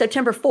of, so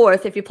September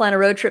 4th, if you plan a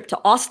road trip to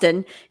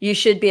Austin, you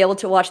should be able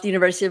to watch the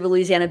University of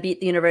Louisiana beat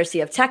the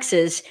University of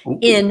Texas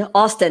in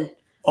Austin.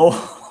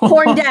 Oh,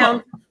 torn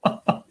down.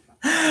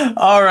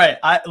 All right.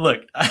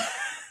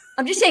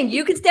 I'm just saying,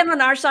 you can stand on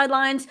our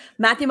sidelines.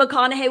 Matthew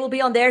McConaughey will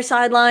be on their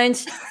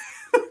sidelines.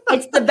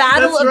 It's the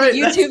battle of the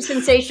YouTube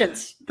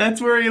sensations. That's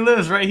where he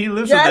lives, right? He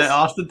lives in the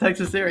Austin,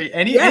 Texas area.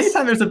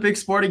 Anytime there's a big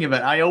sporting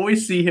event, I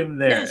always see him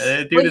there.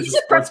 Yes. He's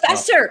a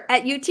professor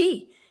at UT.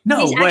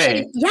 No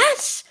way.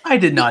 Yes. I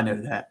did not know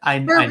that.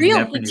 For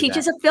real. He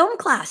teaches a film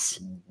class.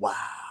 Wow.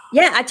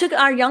 Yeah, I took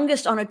our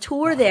youngest on a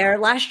tour there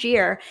last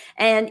year,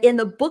 and in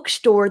the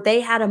bookstore, they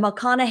had a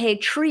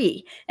McConaughey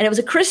tree, and it was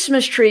a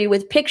Christmas tree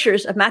with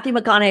pictures of Matthew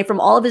McConaughey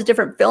from all of his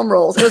different film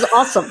roles. It was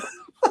awesome.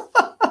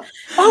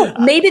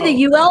 Maybe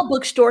the UL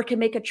bookstore can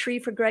make a tree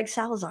for Greg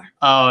Salazar.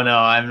 Oh, no,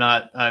 I'm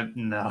not. I'm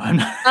not.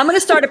 I'm going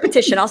to start a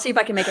petition. I'll see if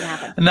I can make it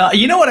happen. No,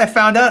 you know what I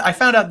found out? I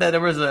found out that there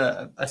was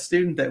a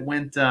student that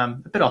went a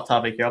bit off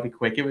topic here. I'll be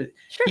quick. It was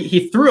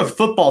he threw a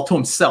football to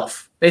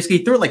himself. Basically,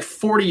 he threw it like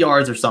 40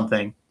 yards or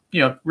something.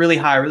 Really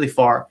high, really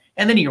far.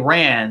 And then he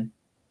ran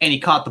and he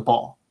caught the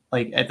ball,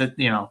 like at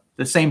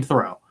the same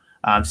throw.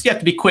 So you have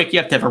to be quick. You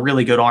have to have a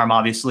really good arm,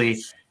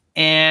 obviously.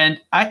 And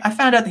I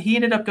found out that he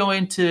ended up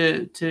going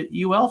to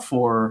UL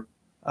for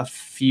a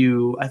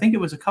few, I think it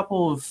was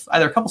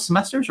either a couple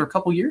semesters or a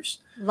couple years.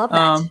 Love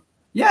that.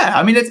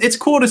 Yeah. It's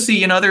cool to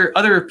see,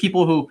 other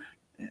people who,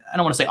 I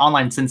don't want to say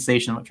online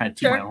sensation. I'm not trying to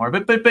toot my own horn,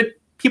 but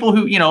people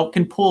who,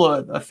 can pull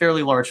a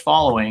fairly large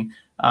following,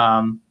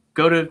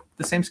 go to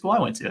the same school I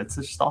went to. It's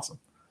just awesome.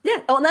 Yeah.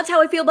 Oh, and that's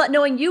how I feel about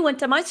knowing you went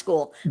to my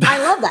school.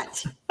 I love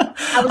that.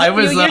 I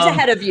was a few years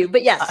ahead of you,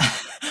 but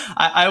yes.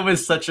 I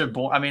was such a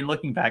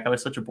looking back, I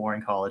was such a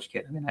boring college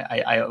kid. I mean,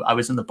 I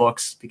was in the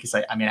books because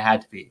I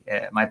had to be.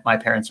 My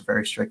parents are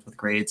very strict with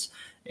grades,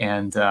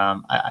 and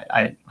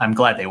I'm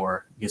glad they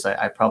were, because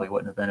I probably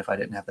wouldn't have been if I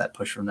didn't have that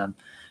push from them.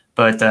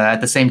 But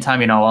at the same time,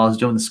 while I was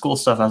doing the school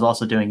stuff, I was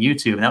also doing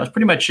YouTube, and that was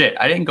pretty much it.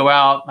 I didn't go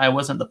out. I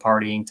wasn't the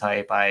partying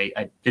type.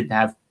 I didn't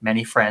have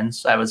many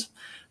friends. I was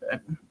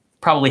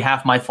probably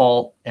half my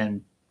fault,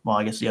 and well,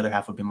 I guess the other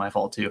half would be my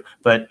fault too.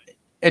 But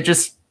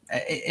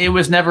it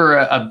was never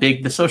a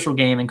big. The social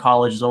game in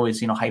college is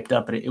always hyped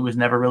up, but it was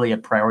never really a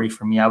priority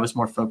for me. I was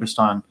more focused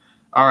on,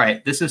 all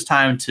right, this is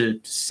time to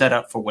set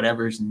up for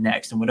whatever's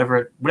next, and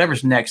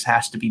whatever's next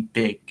has to be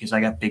big, because I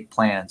got big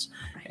plans.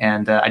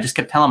 And I just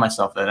kept telling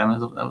myself that.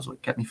 That was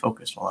what kept me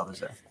focused while I was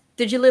there.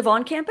 Did you live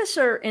on campus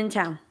or in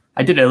town?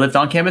 I did. I lived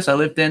on campus. I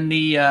lived in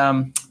the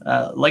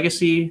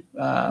Legacy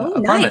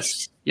apartments.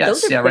 Nice.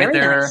 Yes, Those are right very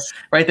there, nice.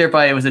 Right there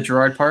by, was it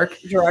Gerard Park?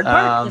 Gerard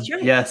Park, that's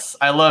right. Yes,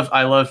 I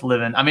love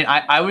living. I mean,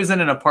 I was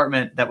in an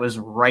apartment that was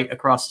right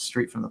across the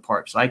street from the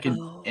park, so I could,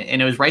 and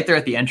it was right there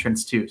at the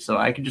entrance too, so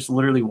I could just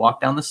literally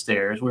walk down the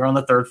stairs. We were on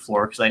the 3rd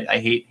floor because I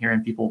hate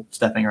hearing people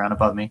stepping around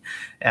above me,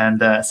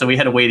 and so we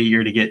had to wait a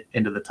year to get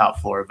into the top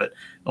floor. But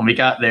when we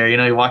got there,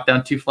 you walk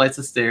down 2 flights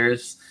of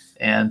stairs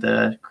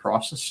and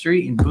cross the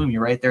street, and boom,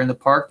 you're right there in the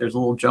park. There's a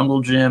little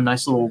jungle gym,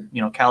 nice little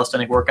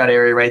calisthenic workout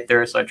area right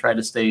there. So I tried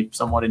to stay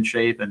somewhat in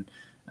shape, and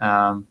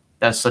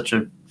that's such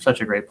a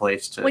great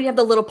place to. Well, you have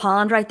the little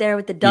pond right there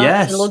with the ducks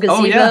Yes. and a little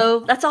gazebo. Oh,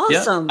 yeah. That's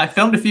awesome. Yeah. I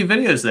filmed a few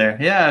videos there.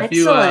 Yeah, a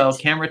Excellent.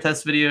 few camera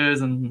test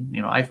videos and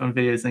iPhone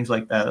videos, things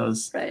like that. It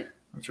was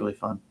really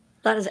fun.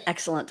 That is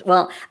excellent.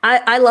 Well,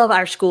 I love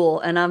our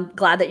school, and I'm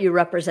glad that you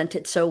represent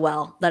it so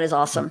well. That is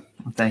awesome.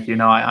 Thank you.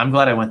 No, I'm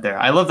glad I went there.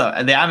 I love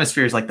the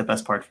atmosphere is like the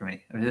best part for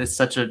me. I mean, it's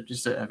such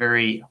just a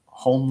very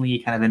homely,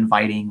 kind of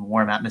inviting,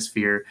 warm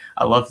atmosphere.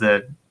 I love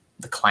the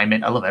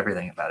climate. I love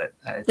everything about it.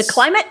 The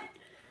climate?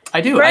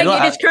 I do. Greg,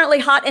 it is currently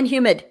hot and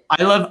humid.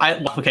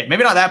 Okay,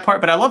 maybe not that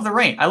part, but I love the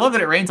rain. I love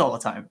that it rains all the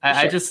time. Sure.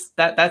 I just,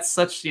 that's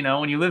such,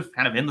 when you live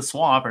kind of in the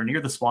swamp or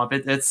near the swamp,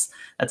 that's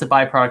a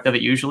byproduct of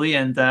it usually.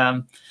 And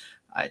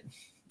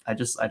I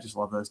just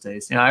love those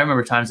days. I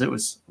remember times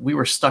we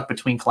were stuck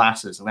between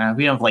classes.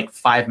 We have like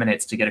 5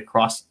 minutes to get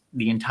across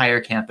the entire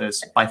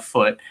campus by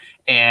foot,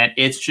 and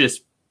it's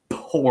just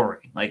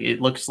pouring. Like,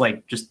 it looks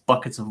like just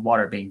buckets of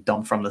water being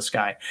dumped from the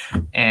sky.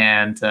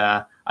 And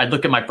I'd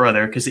look at my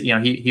brother, because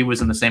he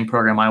was in the same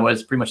program I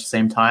was, pretty much the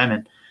same time,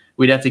 and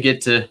we'd have to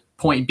get to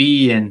point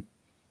B, and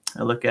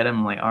I look at him,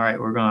 I'm like, all right,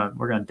 we're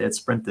gonna dead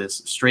sprint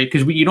this straight,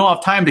 because you don't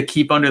have time to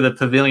keep under the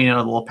pavilion or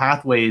the little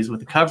pathways with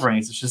the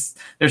coverings. It's just,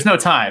 there's no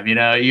time.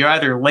 You're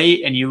either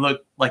late and you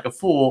look like a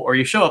fool, or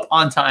you show up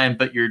on time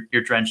but you're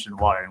drenched in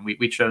water. And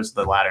we chose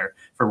the latter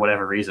for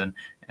whatever reason.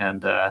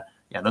 And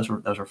those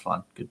were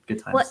fun. Good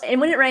times. Well, and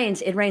when it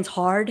rains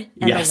hard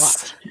and a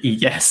lot.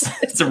 Yes,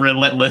 it's a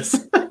relentless.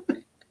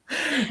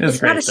 It's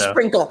great, not a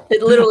sprinkle.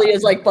 It literally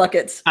is like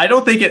buckets. I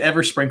don't think it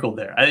ever sprinkled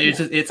there.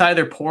 It's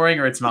either pouring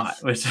or it's not.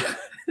 Which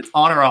it's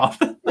on or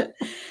off.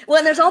 Well,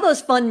 and there's all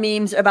those fun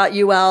memes about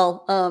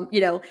UL,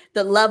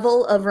 the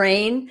level of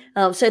rain.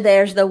 So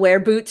there's the wear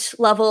boots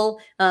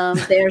level.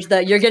 There's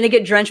the you're going to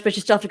get drenched, but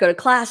you still have to go to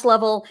class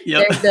level.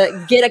 Yep. There's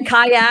the get a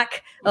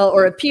kayak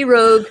or a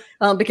pirogue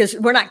because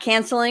we're not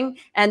canceling.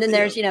 And then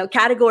there's,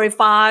 category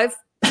 5.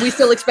 We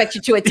still expect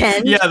you to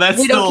attend. Yeah,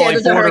 that's still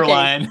like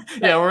borderline.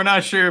 Yeah, we're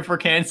not sure if we're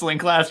canceling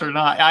class or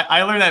not.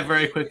 I learned that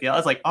very quickly. I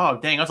was like, oh,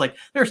 dang. I was like,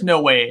 there's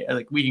no way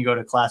we can go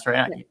to class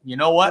right now. You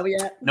know what?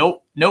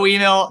 Nope. No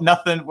email,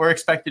 nothing. We're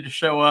expected to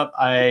show up.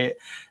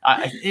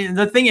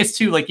 The thing is,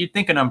 too, like, you'd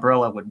think an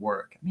umbrella would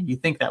work. I mean, you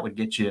think that would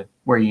get you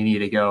where you need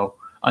to go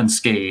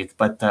unscathed.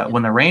 But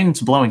when the rain's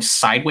blowing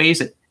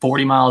sideways at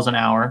 40 miles an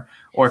hour,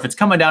 or if it's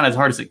coming down as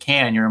hard as it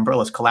can, your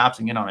umbrella's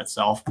collapsing in on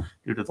itself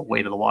due to the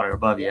weight of the water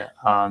above you.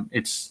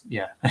 It's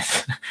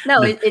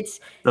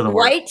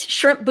white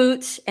shrimp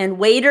boots and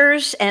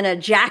waders and a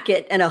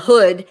jacket and a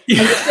hood, and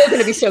you're still going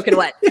to be soaking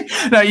wet.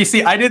 No, you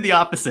see, I did the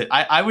opposite.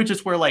 I would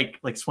just wear like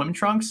swim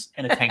trunks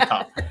and a tank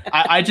top.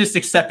 I just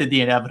accepted the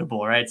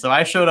inevitable, right? So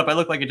I showed up. I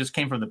looked like it just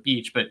came from the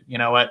beach, but you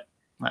know what?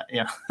 Let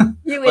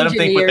them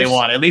think what they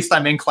want. At least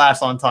I'm in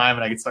class on time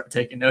and I can start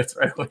taking notes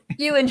right away.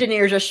 You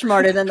engineers are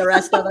smarter than the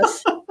rest of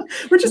us.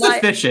 We're just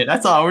efficient.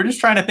 That's all. We're just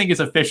trying to think as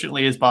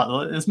efficiently as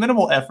possible, as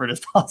minimal effort as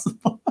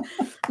possible.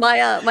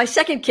 My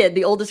second kid,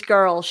 the oldest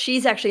girl,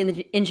 she's actually in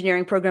the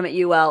engineering program at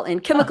UL in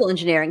chemical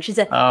engineering. She's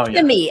a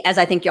chemie, as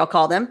I think y'all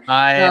call them.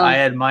 I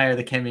admire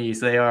the chemies.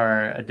 They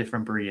are a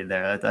different breed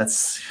there.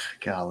 That's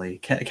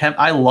golly.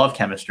 I love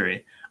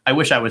chemistry. I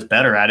wish I was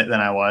better at it than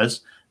I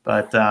was,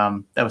 but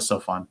that was so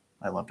fun.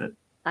 I loved it.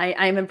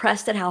 I'm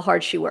impressed at how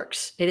hard she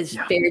works. It is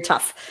very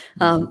tough.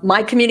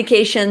 My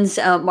communications,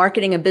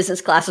 marketing, and business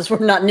classes were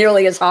not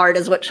nearly as hard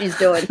as what she's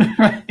doing.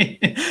 Right.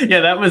 Yeah,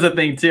 that was a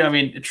thing too. I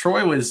mean,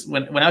 Troy was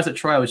when I was at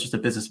Troy, I was just a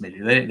business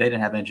major. They didn't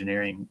have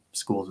engineering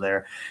schools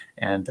there,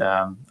 and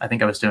I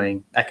think I was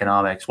doing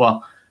economics.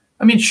 Well,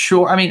 I mean,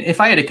 sure. I mean, if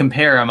I had to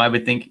compare them, I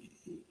would think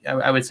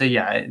I would say,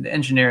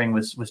 engineering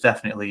was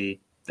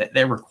definitely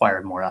they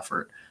required more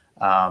effort.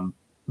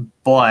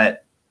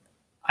 but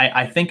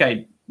I think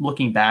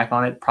looking back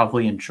on it,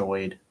 probably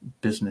enjoyed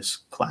business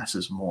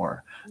classes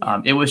more.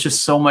 It was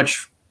just so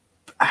much.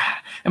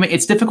 I mean,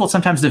 it's difficult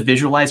sometimes to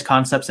visualize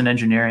concepts in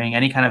engineering,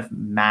 any kind of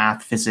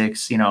math,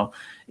 physics.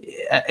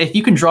 If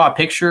you can draw a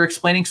picture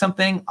explaining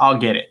something, I'll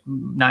get it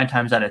 9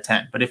 times out of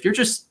 10. But if you're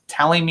just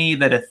telling me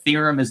that a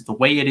theorem is the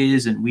way it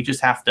is and we just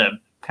have to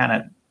kind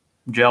of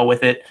gel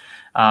with it,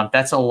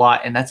 that's a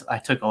lot. And I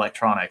took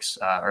electronics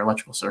or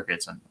electrical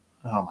circuits, and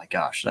oh my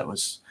gosh, that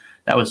was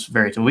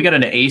very tough. We got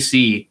into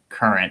AC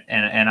current,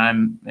 and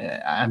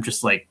I'm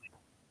just like,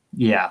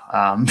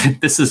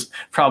 this is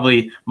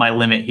probably my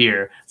limit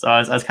here. So I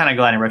was kind of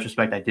glad in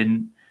retrospect I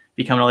didn't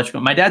become an electrical.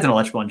 My dad's an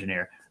electrical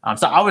engineer,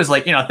 so I was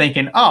like,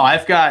 thinking, oh,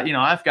 I've got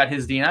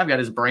his DNA, I've got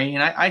his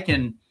brain,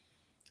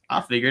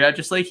 I'll figure it out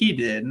just like he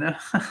did. No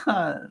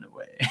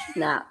way.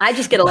 Nah, I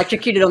just get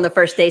electrocuted on the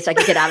first day so I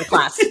can get out of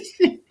class.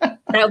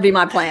 That would be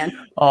my plan.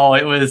 Oh,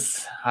 it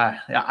was. I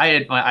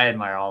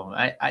admire all of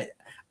them.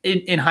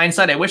 In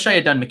hindsight, I wish I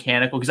had done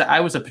mechanical because I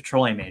was a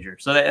petroleum major,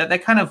 so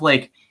that kind of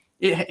like.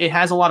 It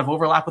has a lot of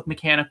overlap with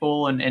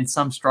mechanical and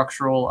some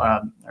structural,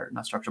 or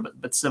not structural,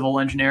 but civil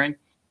engineering.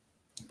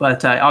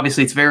 But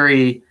obviously, it's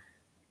very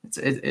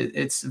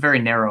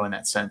narrow in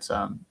that sense.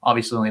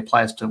 Obviously, it only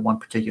applies to one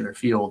particular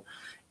field.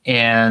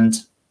 And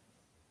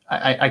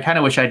I kind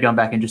of wish I'd gone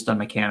back and just done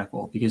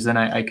mechanical, because then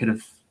I could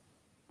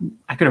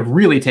have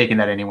really taken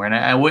that anywhere, and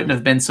I wouldn't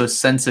have been so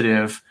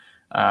sensitive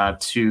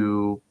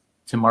to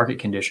market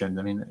conditions.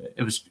 I mean,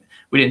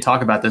 we didn't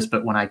talk about this,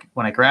 but when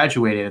I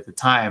graduated at the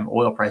time,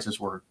 oil prices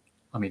were,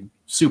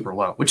 super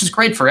low, which is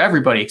great for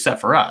everybody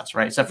except for us,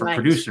 right? Except for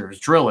producers,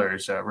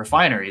 drillers,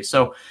 refineries.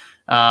 So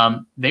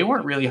they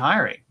weren't really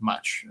hiring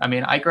much. I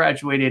mean, I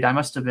graduated, I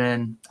was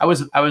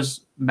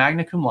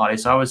magna cum laude,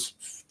 so I was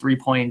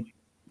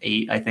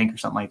 3.8, I think, or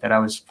something like that. I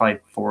was probably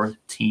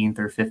 14th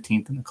or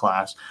 15th in the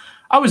class.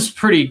 I was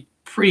pretty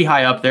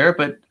high up there,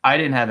 but I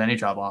didn't have any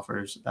job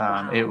offers.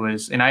 It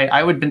was, and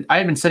I had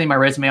been sending my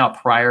resume out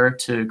prior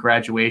to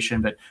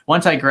graduation, but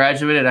once I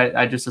graduated,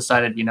 I just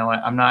decided, you know what,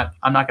 I'm not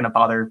going to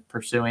bother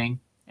pursuing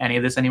any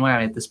of this anyway.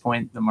 At this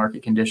point, the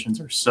market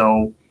conditions are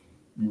so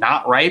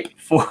not ripe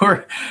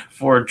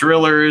for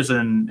drillers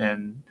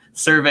and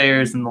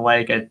surveyors and the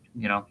like.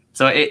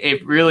 So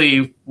it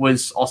really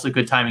was also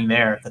good timing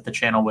there that the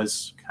channel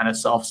was kind of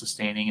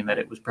self-sustaining and that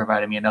it was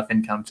providing me enough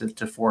income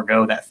to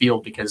forego that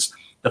field, because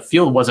the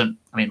field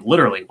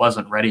literally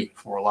wasn't ready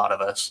for a lot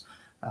of us.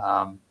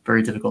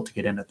 Very difficult to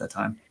get in at that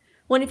time.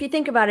 Well, if you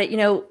think about it,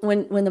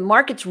 when the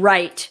market's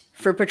right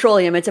for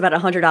petroleum, it's about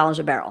 $100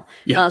 a barrel.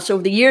 Yeah. So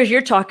the years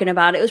you're talking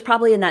about, it was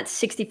probably in that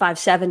 65,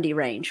 70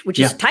 range, which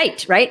is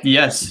tight, right?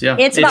 Yes. Yeah.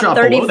 It's about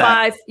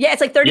 35. Yeah.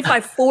 It's like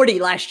 35, 40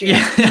 last year.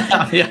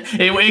 Yeah.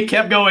 It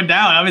kept going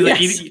down. I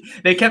mean,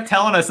 they kept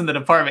telling us in the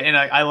department, and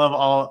I love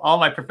all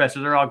my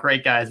professors. They're all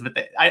great guys, but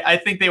I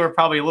think they were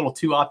probably a little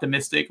too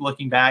optimistic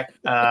looking back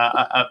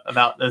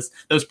about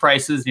those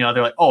prices. They're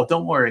like, oh,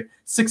 don't worry.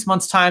 6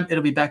 months time,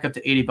 it'll be back up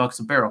to $80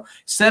 a barrel.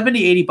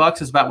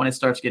 $70-$80 is about when it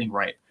starts getting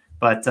ripe.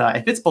 But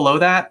if it's below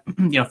that,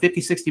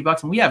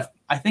 $50-$60, and we have,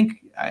 I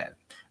think I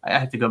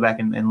have to go back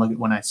and look at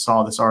when I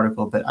saw this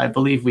article, but I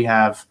believe we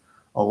have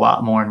a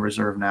lot more in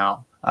reserve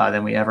now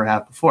than we ever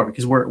have before,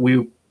 because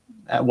we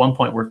at one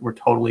point we're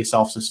totally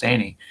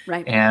self-sustaining.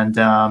 Right. And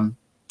I'm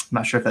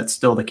not sure if that's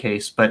still the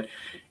case, but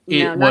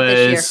it not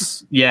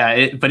this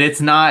was, but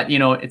it's not,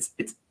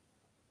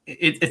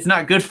 it's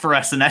not good for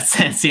us in that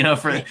sense,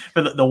 for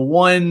the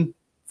one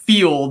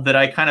field that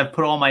I kind of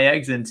put all my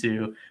eggs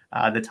into.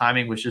 The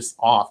timing was just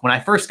off. When I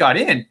first got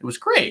in, it was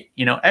great.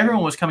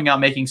 Everyone was coming out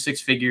making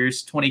 6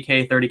 figures,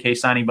 20K, 30K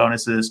signing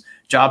bonuses.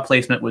 Job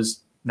placement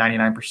was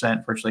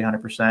 99%, virtually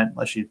 100%,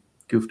 unless you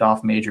goofed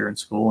off major in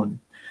school and,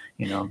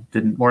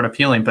 weren't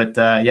appealing. But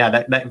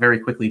that very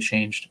quickly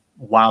changed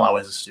while I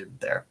was a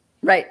student there.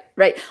 Right.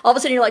 All of a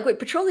sudden you're like, wait,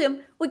 petroleum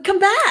would come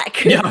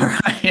back. Yeah,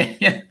 right.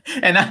 Yeah.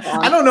 And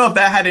I don't know if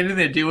that had anything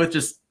to do with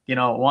just,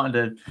 wanting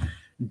to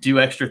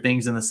do extra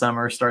things in the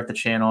summer, start the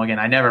channel again.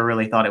 I never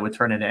really thought it would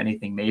turn into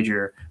anything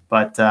major,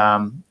 but I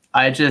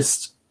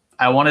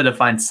wanted to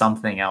find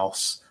something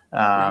else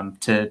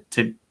to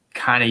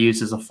kind of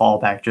use as a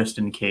fallback just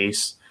in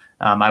case.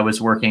 I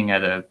was working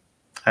at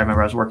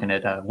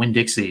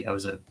Winn-Dixie. I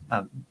was a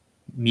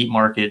meat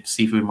market,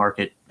 seafood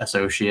market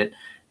associate,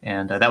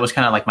 and that was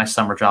kind of like my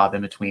summer job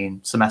in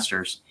between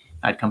semesters.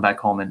 I'd come back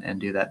home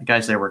and do that. The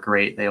guys there were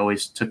great. They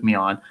always took me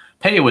on.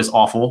 Pay was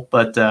awful,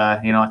 but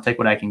I take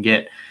what I can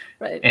get.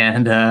 Right.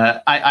 And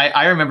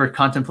I remember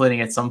contemplating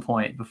at some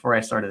point before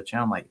I started the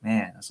channel, I'm like,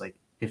 man, it's like,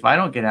 if I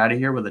don't get out of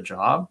here with a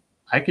job,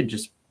 I could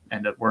just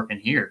end up working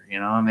here.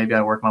 Maybe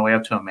I work my way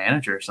up to a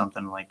manager or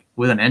something, like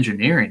with an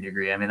engineering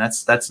degree. I mean,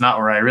 that's not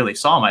where I really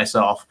saw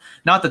myself.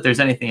 Not that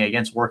there's anything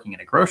against working in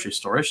a grocery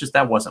store. It's just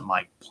that wasn't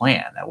my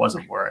plan. That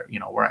wasn't where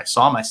I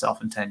saw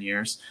myself in 10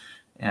 years.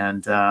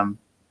 And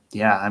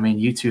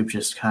YouTube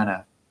just kind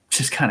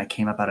of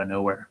came up out of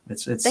nowhere.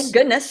 It's thank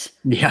goodness.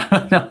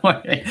 Yeah, no,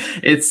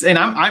 and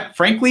I'm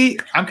frankly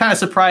kind of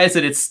surprised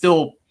that it's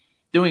still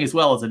doing as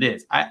well as it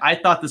is. I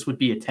thought this would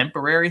be a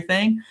temporary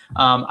thing.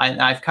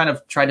 I've kind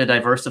of tried to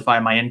diversify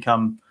my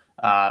income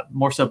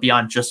more so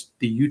beyond just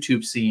the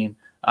YouTube scene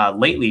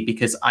lately,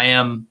 because I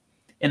am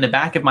in the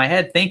back of my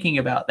head thinking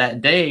about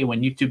that day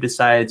when YouTube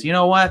decides, you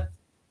know what,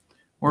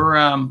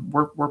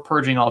 we're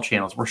purging all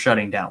channels, we're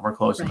shutting down, we're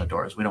closing the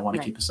doors, we don't want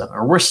to keep this up,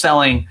 or we're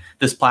selling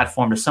this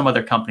platform to some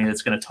other company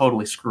that's going to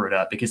totally screw it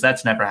up, because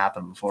that's never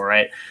happened before,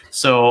 right?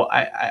 So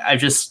I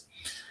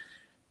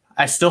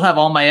still have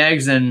all my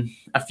eggs in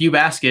a few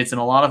baskets, and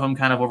a lot of them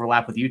kind of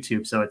overlap with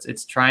YouTube. So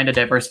it's trying to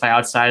diversify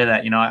outside of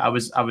that. You know, I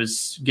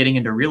was getting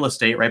into real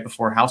estate right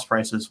before house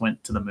prices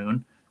went to the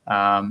moon.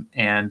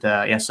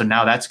 So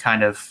now that's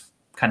kind of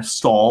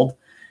stalled,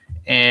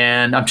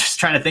 and I'm just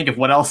trying to think of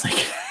what else I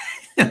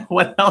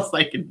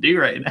can do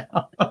right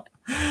now.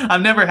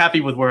 I'm never happy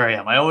with where I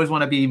am. I always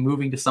want to be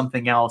moving to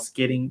something else,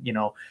 getting,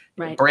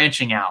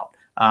 branching out.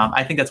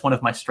 I think that's one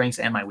of my strengths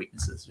and my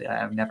weaknesses.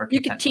 I'm never.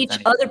 You could teach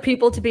other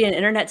people to be an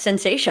internet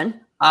sensation.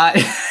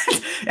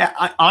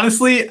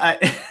 Honestly,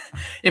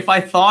 if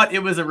I thought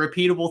it was a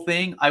repeatable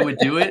thing, I would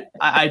do it.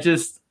 I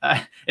just,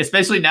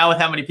 especially now with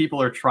how many people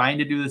are trying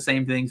to do the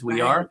same things we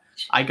are.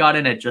 I got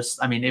in it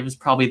it was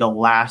probably the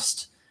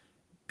last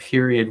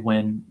period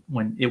when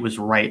it was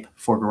ripe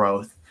for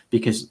growth,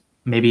 because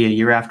maybe a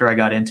year after I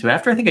got into it,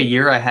 after I think a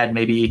year, I had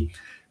maybe,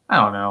 I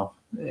don't know,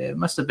 it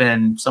must have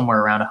been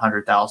somewhere around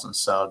 100,000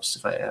 subs.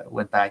 If I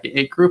went back,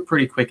 it grew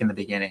pretty quick in the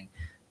beginning,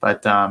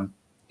 but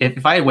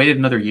if I had waited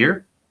another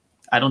year,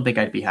 I don't think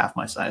I'd be half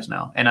my size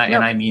now. And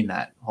I mean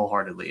that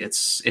wholeheartedly.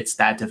 It's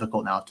that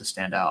difficult now to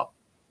stand out.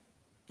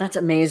 That's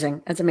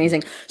amazing. That's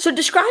amazing. So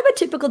describe a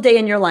typical day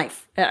in your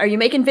life. Are you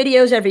making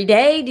videos every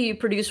day? Do you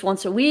produce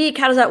once a week?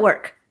 How does that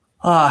work?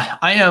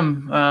 I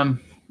am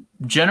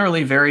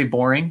generally very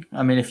boring.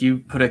 I mean, if you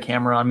put a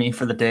camera on me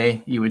for the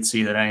day, you would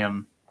see that I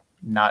am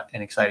not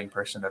an exciting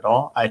person at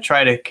all. I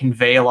try to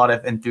convey a lot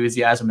of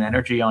enthusiasm and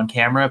energy on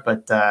camera,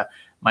 but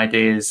my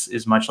day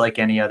is much like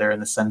any other,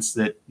 in the sense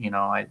that,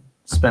 I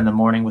spend the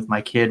morning with my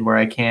kid where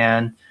I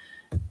can,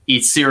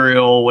 eat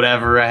cereal,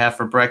 whatever I have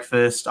for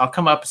breakfast. I'll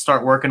come up and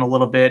start working a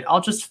little bit. I'll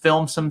just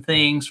film some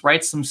things,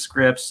 write some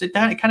scripts. It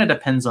kind of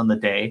depends on the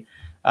day.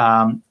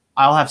 I'll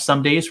have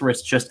some days where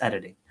it's just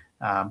editing,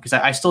 because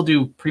I still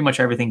do pretty much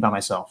everything by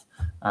myself.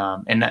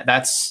 And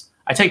that's,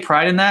 I take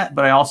pride in that,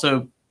 but I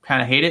also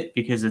kind of hate it,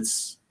 because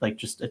it's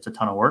it's a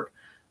ton of work.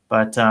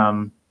 But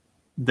the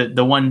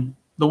one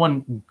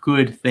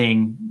good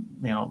thing,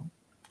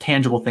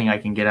 tangible thing I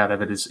can get out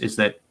of it is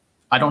that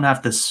I don't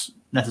have to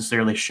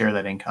necessarily share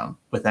that income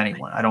with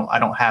anyone. I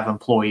don't have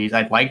employees.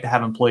 I'd like to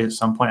have employees at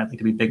some point. I'd like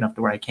to be big enough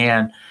to where I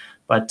can,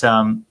 but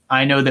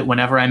I know that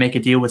whenever I make a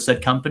deal with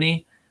said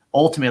company,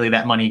 ultimately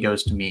that money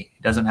goes to me.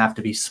 It doesn't have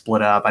to be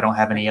split up. I don't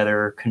have any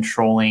other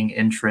controlling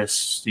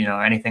interests,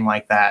 anything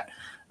like that.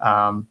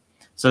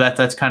 So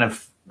that's kind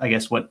of, I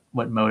guess, what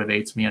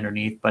motivates me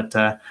underneath. But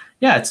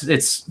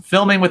it's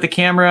filming with the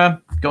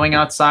camera, going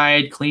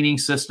outside, cleaning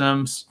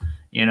systems,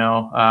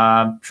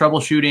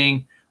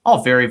 troubleshooting,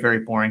 all very, very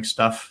boring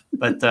stuff.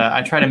 But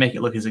I try to make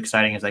it look as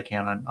exciting as I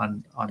can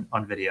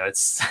on video.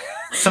 It's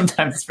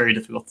sometimes it's very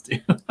difficult to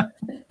do.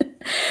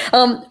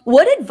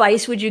 What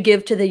advice would you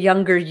give to the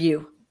younger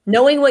you,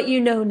 knowing what you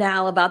know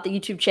now about the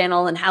YouTube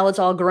channel and how it's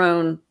all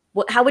grown?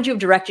 How would you have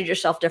directed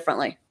yourself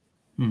differently?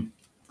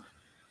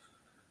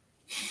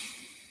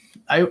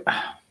 I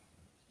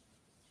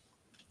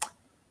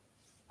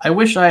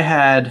wish I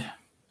had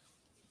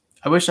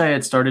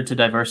started to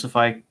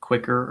diversify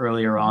quicker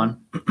earlier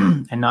on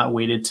and not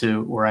waited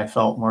to where I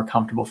felt more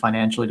comfortable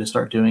financially to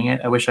start doing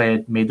it. I wish I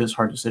had made those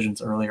hard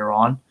decisions earlier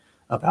on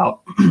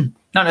about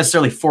not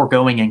necessarily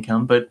foregoing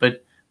income, but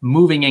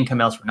moving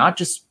income elsewhere, not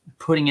just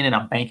putting it in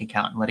a bank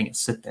account and letting it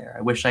sit there.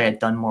 I wish I had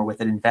done more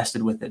with it,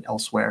 invested with it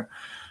elsewhere.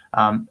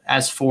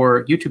 As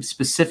for YouTube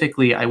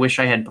specifically, I wish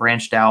I had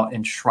branched out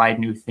and tried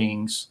new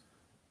things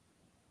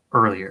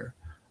earlier.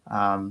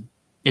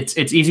 It's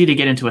easy to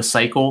get into a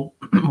cycle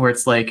where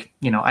it's like,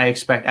 I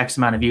expect X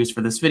amount of views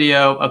for this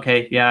video.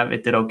 Okay, yeah,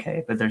 it did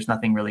okay, but there's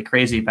nothing really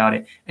crazy about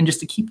it. And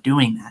just to keep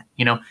doing that,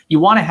 you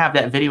want to have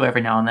that video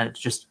every now and then. It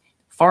just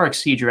far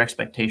exceeds your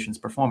expectations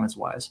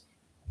performance-wise.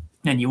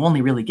 And you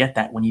only really get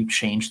that when you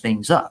change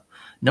things up.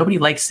 Nobody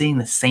likes seeing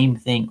the same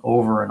thing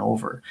over and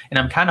over. And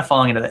I'm kind of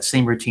falling into that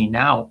same routine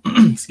now,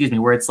 excuse me,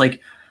 where it's like,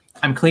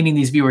 I'm cleaning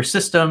these viewer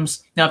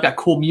systems. Now I've got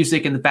cool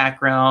music in the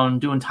background,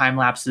 doing time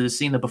lapses,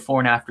 seeing the before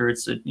and after.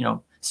 It's a,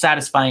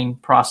 satisfying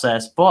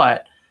process,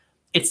 but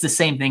it's the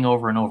same thing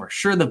over and over.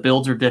 Sure, the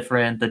builds are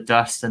different. The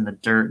dust and the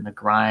dirt and the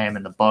grime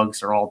and the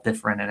bugs are all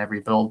different in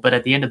every build, but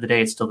at the end of the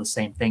day, it's still the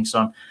same thing. So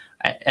I'm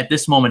at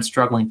this moment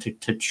struggling to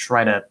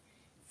try to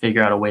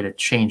figure out a way to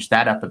change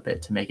that up a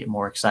bit to make it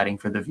more exciting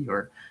for the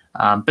viewer.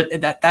 But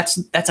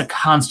that's a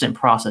constant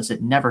process.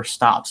 It never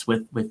stops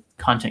with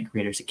content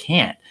creators. It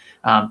can't.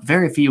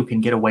 Very few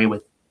can get away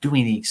with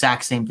doing the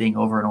exact same thing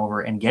over and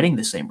over and getting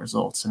the same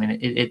results. I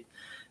mean,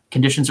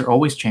 conditions are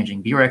always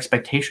changing. Viewer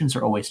expectations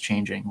are always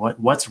changing.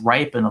 What's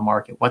ripe in the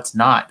market, what's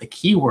not, the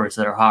keywords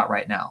that are hot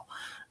right now.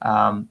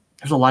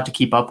 There's a lot to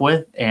keep up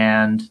with.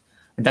 And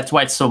And that's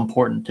why it's so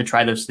important to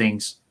try those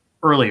things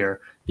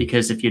earlier,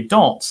 because if you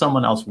don't,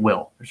 someone else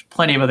will. There's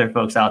plenty of other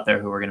folks out there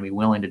who are going to be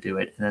willing to do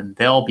it, and then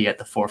they'll be at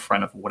the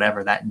forefront of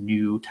whatever that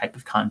new type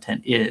of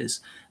content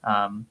is,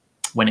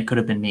 when it could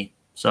have been me.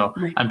 So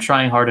I'm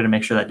trying harder to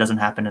make sure that doesn't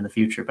happen in the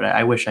future, but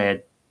I wish I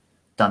had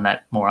done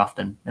that more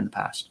often in the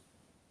past.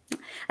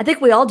 I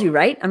think we all do,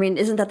 right? I mean,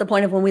 isn't that the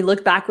point of when we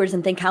look backwards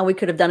and think how we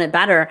could have done it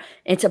better?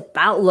 It's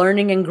about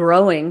learning and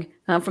growing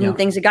from the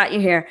things that got you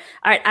here.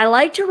 All right. I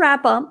like to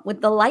wrap up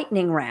with the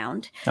lightning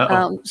round.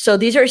 So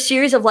these are a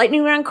series of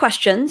lightning round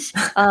questions.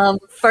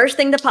 First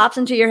thing that pops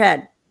into your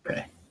head.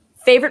 Okay.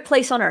 Favorite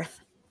place on earth?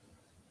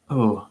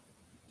 Oh,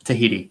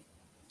 Tahiti.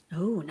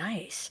 Oh,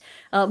 nice.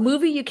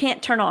 Movie you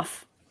can't turn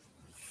off?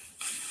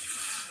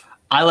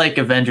 I like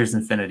Avengers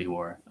Infinity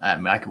War. I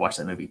mean, I could watch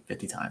that movie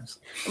 50 times.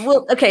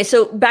 Well, okay,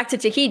 so back to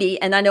Tahiti,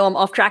 and I know I'm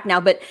off track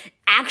now, but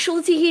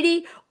actual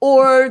Tahiti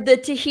or the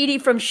Tahiti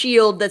from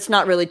S.H.I.E.L.D. that's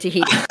not really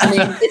Tahiti? I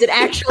mean, is it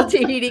actual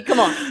Tahiti? Come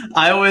on.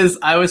 I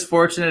was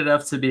fortunate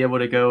enough to be able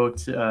to go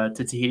to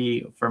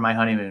Tahiti for my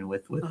honeymoon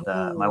with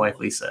my wife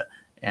Lisa,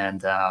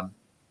 and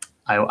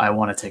I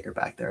want to take her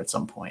back there at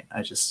some point.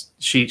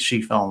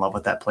 She fell in love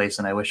with that place,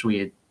 and I wish we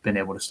had been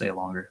able to stay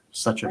longer.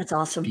 That's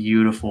awesome.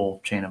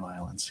 Beautiful chain of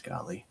islands,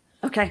 golly.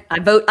 Okay, I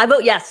vote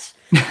yes.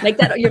 Make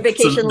that your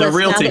vacation list. The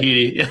real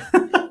Tahiti.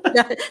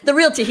 The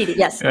real Tahiti,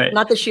 yes. Right.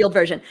 Not the S.H.I.E.L.D.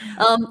 version.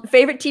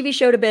 Favorite TV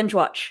show to binge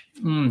watch?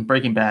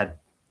 Breaking Bad.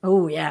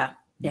 Oh, yeah.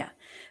 Yeah.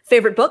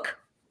 Favorite book?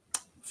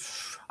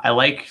 I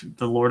like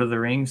the Lord of the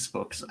Rings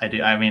books. I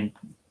do. I mean,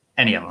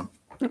 any of them.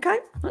 Okay,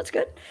 that's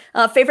good.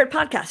 Favorite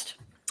podcast?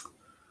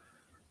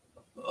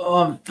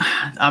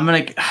 I'm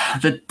going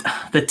to,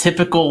 the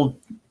typical...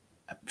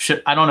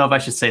 I don't know if I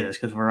should say this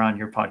because we're on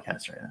your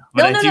podcast right now.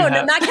 But no,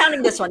 not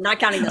counting this one. Not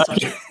counting this one.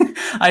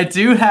 I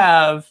do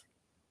have.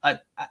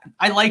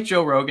 I like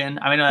Joe Rogan.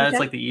 I mean, that's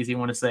like the easy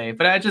one to say,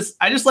 but I just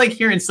like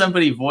hearing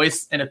somebody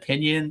voice an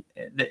opinion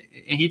and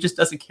he just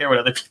doesn't care what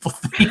other people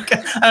think.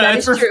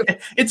 True.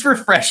 It's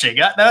refreshing.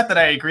 Not that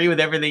I agree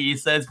with everything he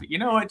says, but you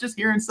know what? Just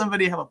hearing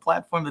somebody have a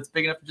platform that's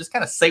big enough to just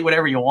kind of say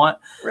whatever you want.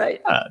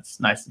 Right. It's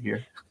nice to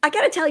hear. I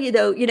got to tell you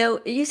though,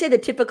 you say the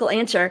typical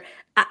answer.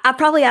 I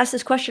probably asked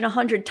this question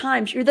 100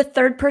 times. You're the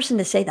third person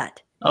to say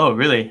that. Oh,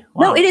 really?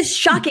 Wow. No, it is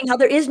shocking how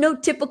there is no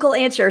typical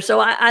answer. So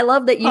I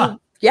love that you,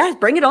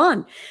 bring it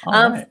on.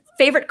 Right.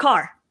 Favorite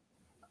car?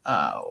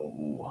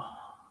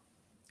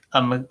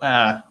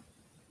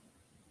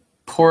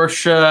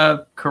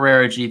 Porsche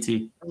Carrera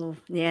GT. Oh,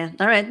 yeah.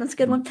 All right. That's a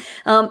good one.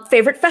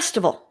 Favorite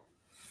festival?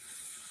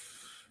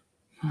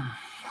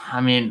 I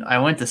mean, I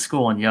went to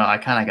school and I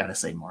kind of got to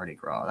say Mardi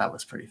Gras. That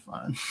was pretty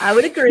fun. I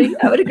would agree.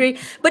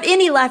 But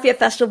any Lafayette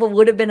festival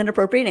would have been an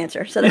appropriate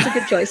answer. So that's a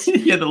good choice.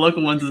 Yeah, the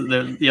local ones.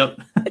 Yep.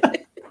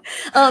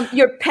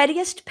 Your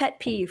pettiest pet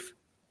peeve?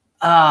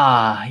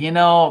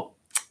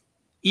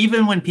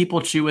 Even when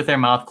people chew with their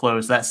mouth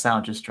closed, that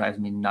sound just drives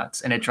me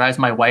nuts. And it drives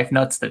my wife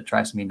nuts. That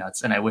drives me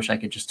nuts. And I wish I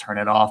could just turn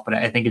it off. But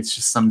I think it's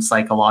just some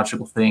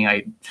psychological thing.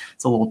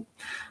 It's a little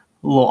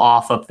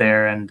off up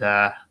there. And,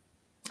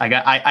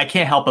 I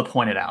can't help but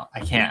point it out. I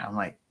can't. I'm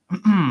like,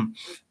 and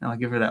I'll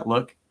give her that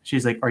look.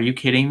 She's like, "Are you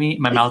kidding me?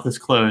 My mouth is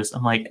closed."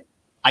 I'm like,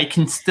 I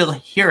can still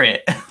hear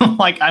it.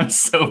 I'm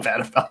so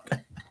bad about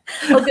that.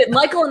 Oh, good.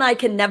 Michael and I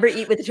can never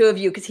eat with the two of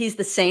you because he's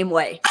the same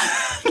way.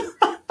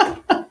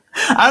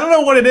 I don't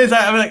know what it is.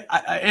 I'm like,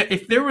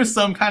 if there was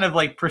some kind of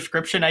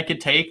prescription I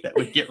could take that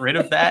would get rid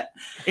of that,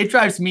 it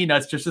drives me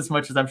nuts just as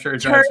much as I'm sure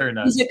it drives her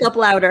nuts. Music up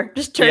louder.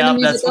 Just turn the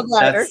music up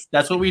louder.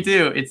 That's what we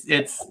do.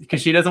 It's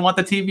because she doesn't want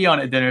the TV on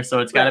at dinner, so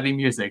it's got to be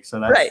music. So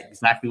that's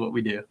exactly what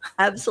we do.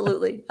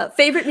 Absolutely.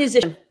 Favorite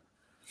musician?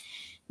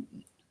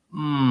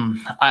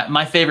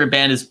 My favorite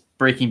band is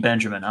Breaking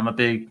Benjamin. I'm a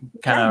big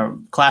kind of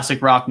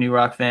classic rock, new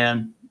rock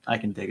fan. I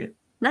can dig it.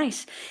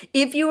 Nice.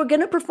 If you were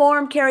going to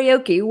perform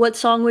karaoke, what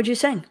song would you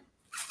sing?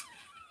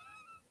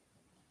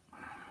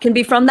 Can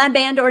be from that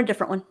band or a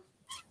different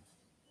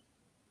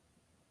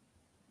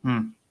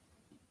one.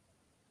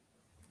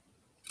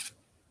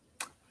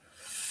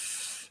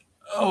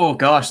 Oh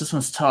gosh, this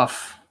one's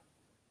tough.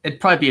 It'd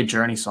probably be a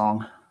Journey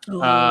song.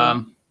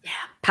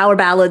 Power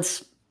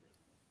ballads.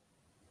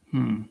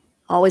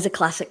 Always a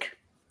classic.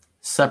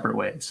 Separate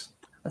Ways.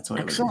 That's what.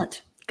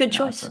 Excellent. Good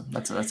choice.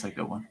 That's a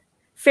good one.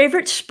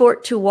 Favorite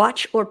sport to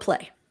watch or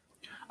play?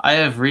 I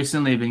have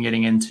recently been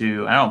getting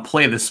into. I don't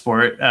play this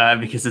sport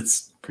because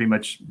it's pretty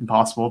much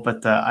impossible,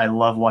 but I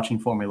love watching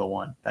Formula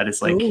One. That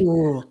is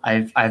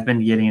I've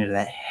been getting into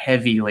that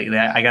heavy lately.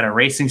 I got a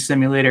racing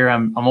simulator.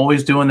 I'm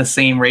always doing the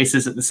same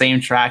races at the same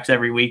tracks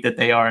every week that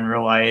they are in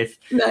real life.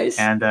 Nice.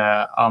 And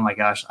oh my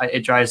gosh,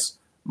 it drives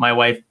my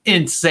wife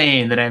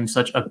insane that I'm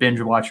such a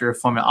binge watcher of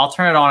Formula. I'll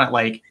turn it on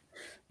at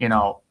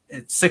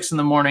 6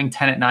 a.m,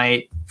 10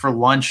 p.m. for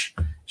lunch.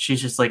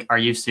 She's just like, "Are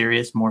you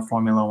serious? More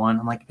Formula One?"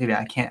 I'm like, "Baby,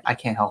 I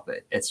can't help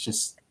it. It's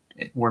just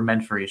we're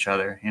meant for each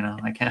other.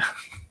 I can't."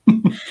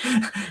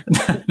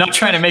 Not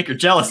trying to make her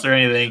jealous or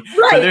anything,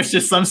 but there's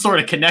just some sort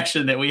of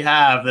connection that we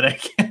have that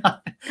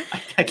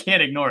I I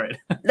can't ignore it.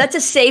 That's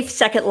a safe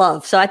second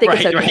love. So I think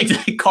it's okay.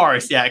 Right.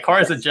 Cars. Yeah.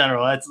 Cars in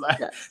general.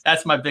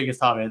 That's my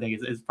biggest hobby. I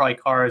think is probably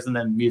cars, and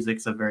then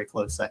music's a very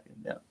close second.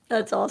 Yeah.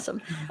 That's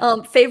awesome.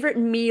 Favorite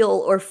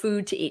meal or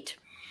food to eat?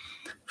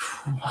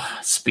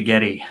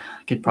 Spaghetti.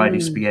 I could probably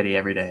do spaghetti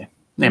every day.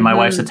 And my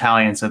wife's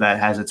Italian, so that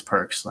has its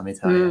perks. Let me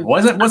tell you,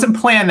 wasn't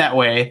planned that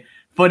way,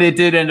 but it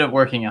did end up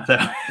working out that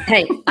way.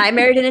 Hey, I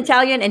married an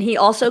Italian, and he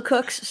also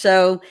cooks,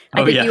 so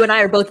I think you and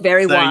I are both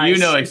very wise. You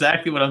know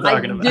exactly what I'm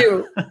talking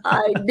about.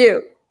 I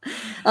do.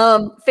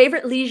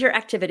 Favorite leisure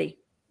activity?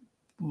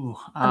 Ooh,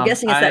 I'm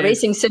guessing it's that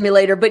racing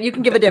simulator, but you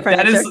can give a different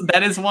answer.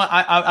 That is one.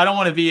 I don't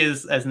want to be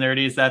as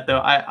nerdy as that,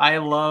 though.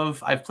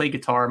 I've played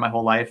guitar my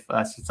whole life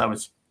since I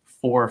was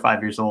 4 or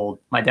 5 years old.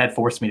 My dad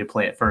forced me to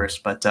play it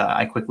first, but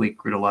I quickly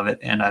grew to love it,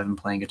 and I've been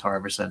playing guitar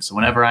ever since. So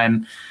whenever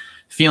I'm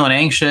feeling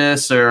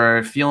anxious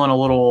or feeling a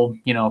little,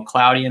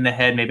 cloudy in the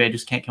head, maybe I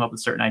just can't come up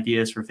with certain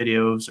ideas for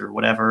videos or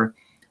whatever,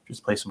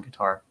 just play some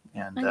guitar,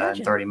 and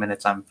in 30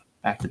 minutes I'm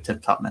back to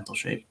tip-top mental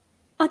shape.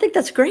 I think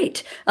that's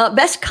great.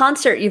 Best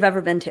concert you've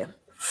ever been to?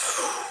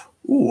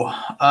 Ooh,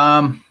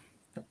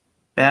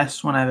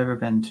 best one I've ever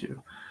been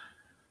to.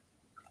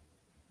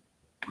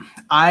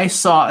 I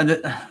saw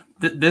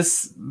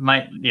this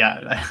might,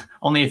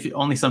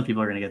 only some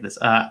people are going to get this.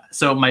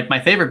 So my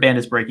favorite band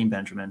is Breaking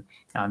Benjamin.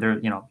 They're,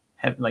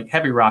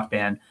 heavy rock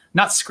band,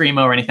 not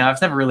screamo or anything. I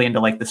was never really into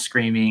like the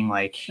screaming,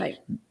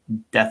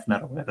 death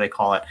metal, whatever they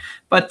call it.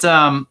 But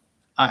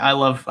I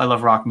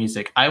love rock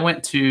music. I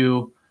went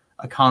to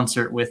a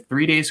concert with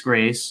 3 Days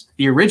Grace,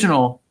 the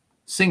original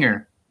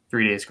singer,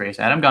 3 Days Grace.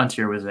 Adam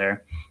Gontier was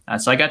there.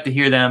 So I got to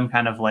hear them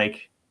kind of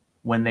like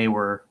when they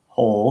were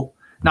whole.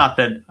 Not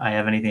that I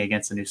have anything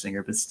against the new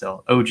singer, but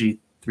still, OG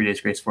 3 Days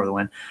Grace for the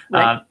win.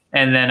 Right.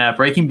 And then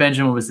Breaking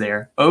Benjamin was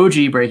there.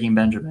 OG Breaking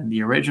Benjamin,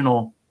 the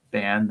original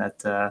band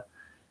that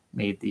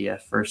made the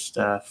first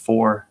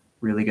 4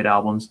 really good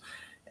albums.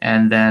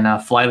 And then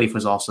Flyleaf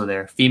was also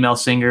there. Female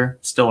singer,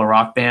 still a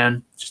rock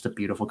band. Just a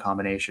beautiful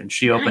combination.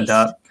 She opened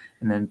up,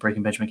 and then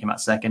Breaking Benjamin came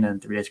out second,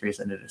 and 3 Days Grace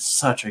ended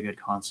such a good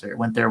concert.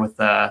 Went there with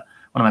one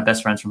of my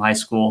best friends from high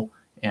school,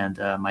 and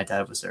my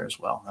dad was there as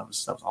well. That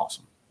was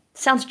awesome.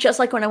 Sounds just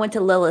like when I went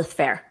to Lilith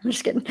Fair. I'm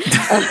just kidding.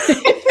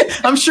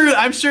 I'm sure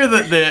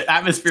that the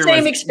atmosphere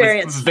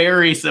was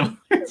very similar.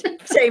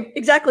 Same,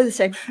 exactly the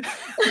same.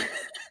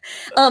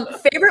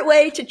 Favorite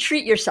way to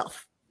treat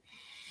yourself?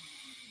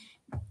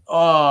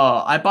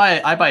 Oh, I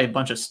buy a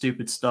bunch of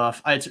stupid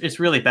stuff. It's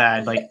really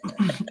bad. Like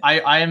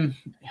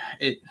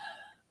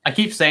I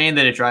keep saying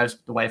that it drives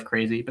the wife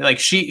crazy, but like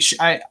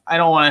I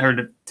don't want her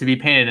to be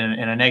painted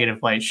in a negative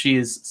light. She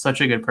is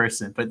such a good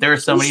person, but there are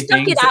so many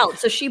things. Stuck it out,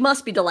 so she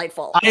must be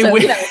delightful. She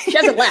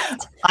hasn't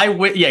left.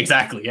 Yeah,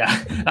 exactly.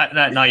 Yeah,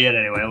 not yet.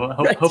 Anyway,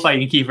 hope I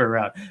can keep her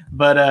around.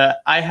 But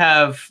I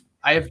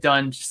have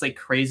done just like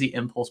crazy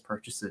impulse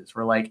purchases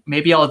where like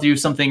maybe I'll do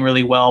something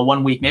really well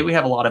one week. Maybe we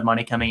have a lot of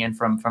money coming in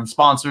from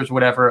sponsors,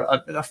 whatever.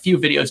 A few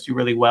videos do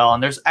really well,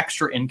 and there's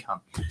extra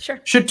income.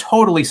 Sure, should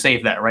totally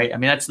save that, right? I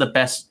mean, that's the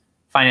best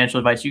financial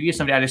advice you give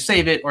somebody: either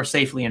save it or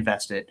safely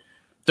invest it.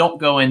 Don't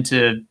go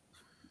into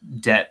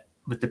debt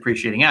with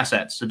depreciating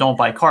assets. So don't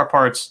buy car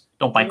parts.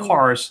 Don't buy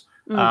cars.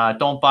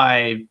 Don't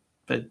buy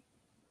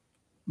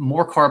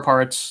more car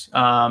parts.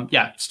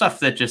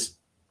 Stuff that just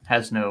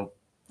has no.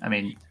 I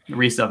mean, the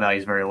resale value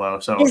is very low.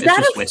 So is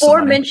that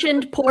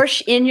aforementioned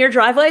Porsche in your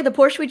driveway? The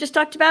Porsche we just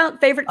talked about,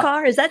 favorite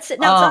car, is that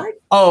sitting outside?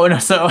 Oh no,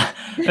 so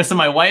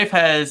my wife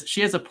has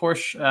a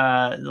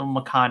Porsche little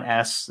Macan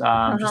S,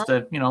 just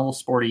a little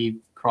sporty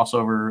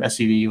crossover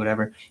SUV,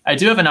 whatever. I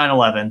do have a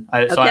 911.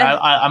 So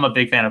I'm a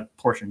big fan of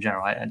Porsche in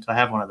general. I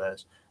have one of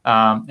those.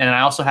 And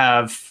I also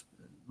have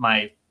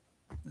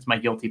it's my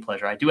guilty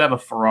pleasure. I do have a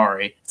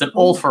Ferrari. It's an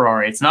old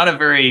Ferrari. It's not a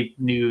very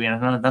new,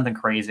 nothing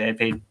crazy. I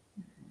paid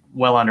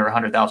well under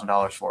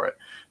 $100,000 for it,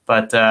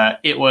 but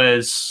it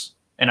was,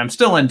 and I'm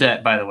still in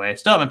debt, by the way.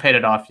 Still haven't paid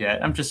it off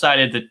yet. I'm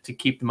decided to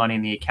keep the money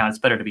in the account. It's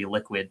better to be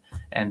liquid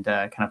and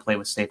kind of play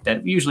with safe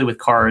debt. Usually with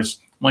cars,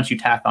 once you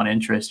tack on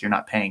interest, you're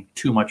not paying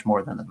too much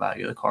more than the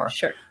value of the car.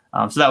 Sure.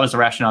 So that was the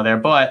rationale there,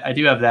 but I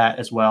do have that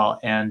as well.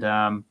 And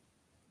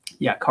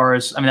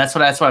cars. I mean, that's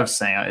what I was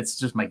saying. It's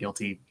just my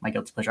guilty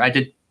pleasure. I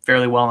did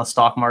fairly well in the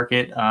stock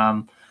market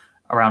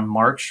around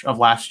March of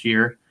last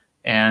year.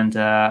 And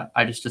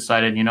I just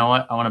decided, you know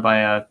what? I want to buy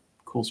a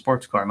cool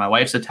sports car. My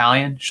wife's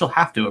Italian. She'll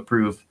have to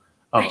approve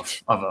of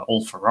an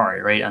old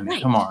Ferrari, right? I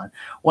mean, come on.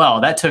 Well,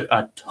 that took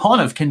a ton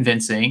of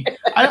convincing.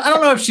 I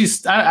don't know if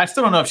I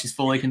still don't know if she's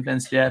fully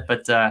convinced yet,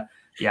 but I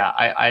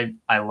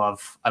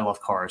love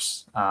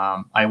cars.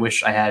 I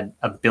wish I had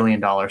 $1 billion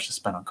to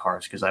spend on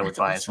cars because I would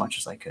buy as much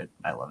as I could.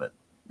 I love it.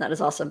 That is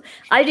awesome.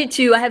 I do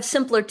too. I have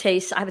simpler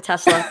tastes. I have a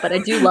Tesla, but I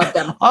do love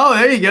them. Oh,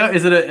 there you go.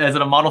 Is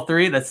it a Model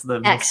 3? That's the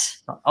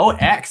X.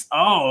 X.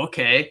 Oh,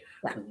 okay.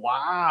 Yeah.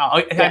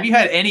 Wow. Have you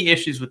had any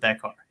issues with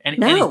that car?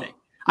 No. Anything?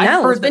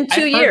 No, it's been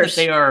 2 years.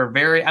 They are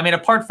very. I mean,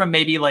 apart from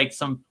maybe like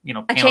some,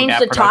 I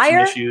changed the tire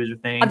issues or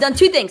things. I've done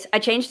 2 things. I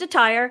changed the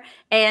tire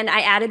and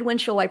I added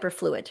windshield wiper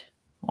fluid.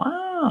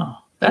 Wow,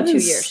 in 2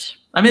 years.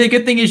 I mean, the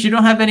good thing is you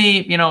don't have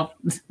any,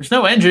 there's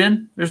no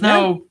engine, there's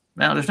no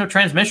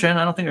transmission.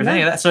 I don't think there's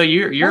any of that. So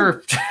you're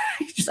you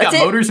just got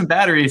motors and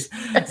batteries.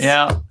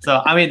 Yeah.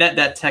 So I mean,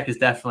 that tech is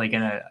definitely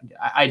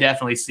I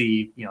definitely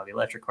see, the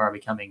electric car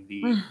becoming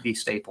the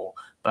staple.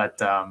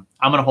 But I'm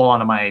gonna hold on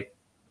to my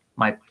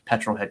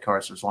petrol head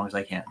cars for as long as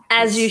I can.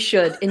 As you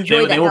should.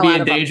 Enjoy they will be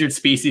endangered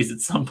species at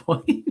some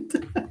point.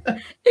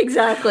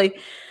 Exactly.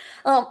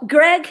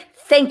 Greg,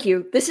 thank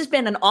you. This has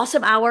been an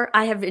awesome hour.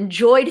 I have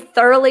enjoyed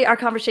thoroughly our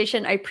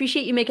conversation. I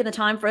appreciate you making the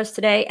time for us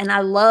today. And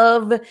I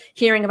love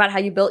hearing about how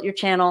you built your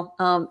channel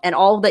and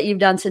all that you've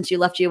done since you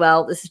left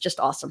UL. This is just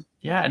awesome.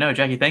 Yeah, no,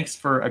 Jackie, thanks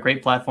for a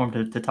great platform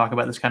to talk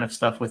about this kind of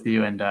stuff with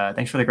you. And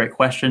thanks for the great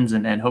questions.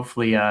 And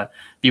hopefully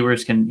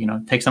viewers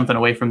can, take something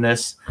away from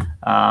this.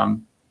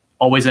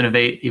 Always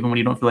innovate, even when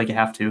you don't feel like you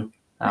have to.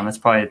 That's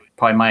probably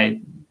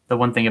the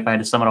one thing, if I had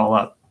to sum it all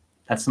up,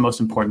 that's the most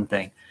important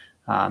thing.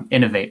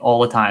 Innovate all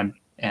the time.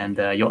 And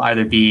you'll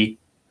either be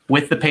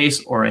with the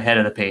pace or ahead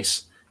of the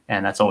pace.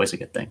 And that's always a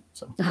good thing.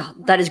 So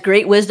that is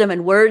great wisdom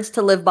and words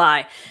to live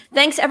by.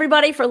 Thanks,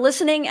 everybody, for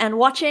listening and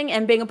watching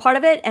and being a part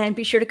of it. And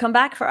be sure to come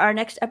back for our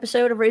next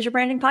episode of Razor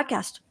Branding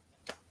Podcast.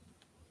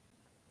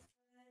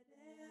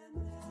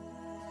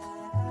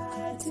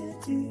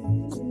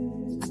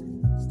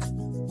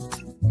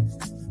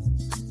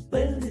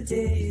 Well, the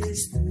day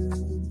is through.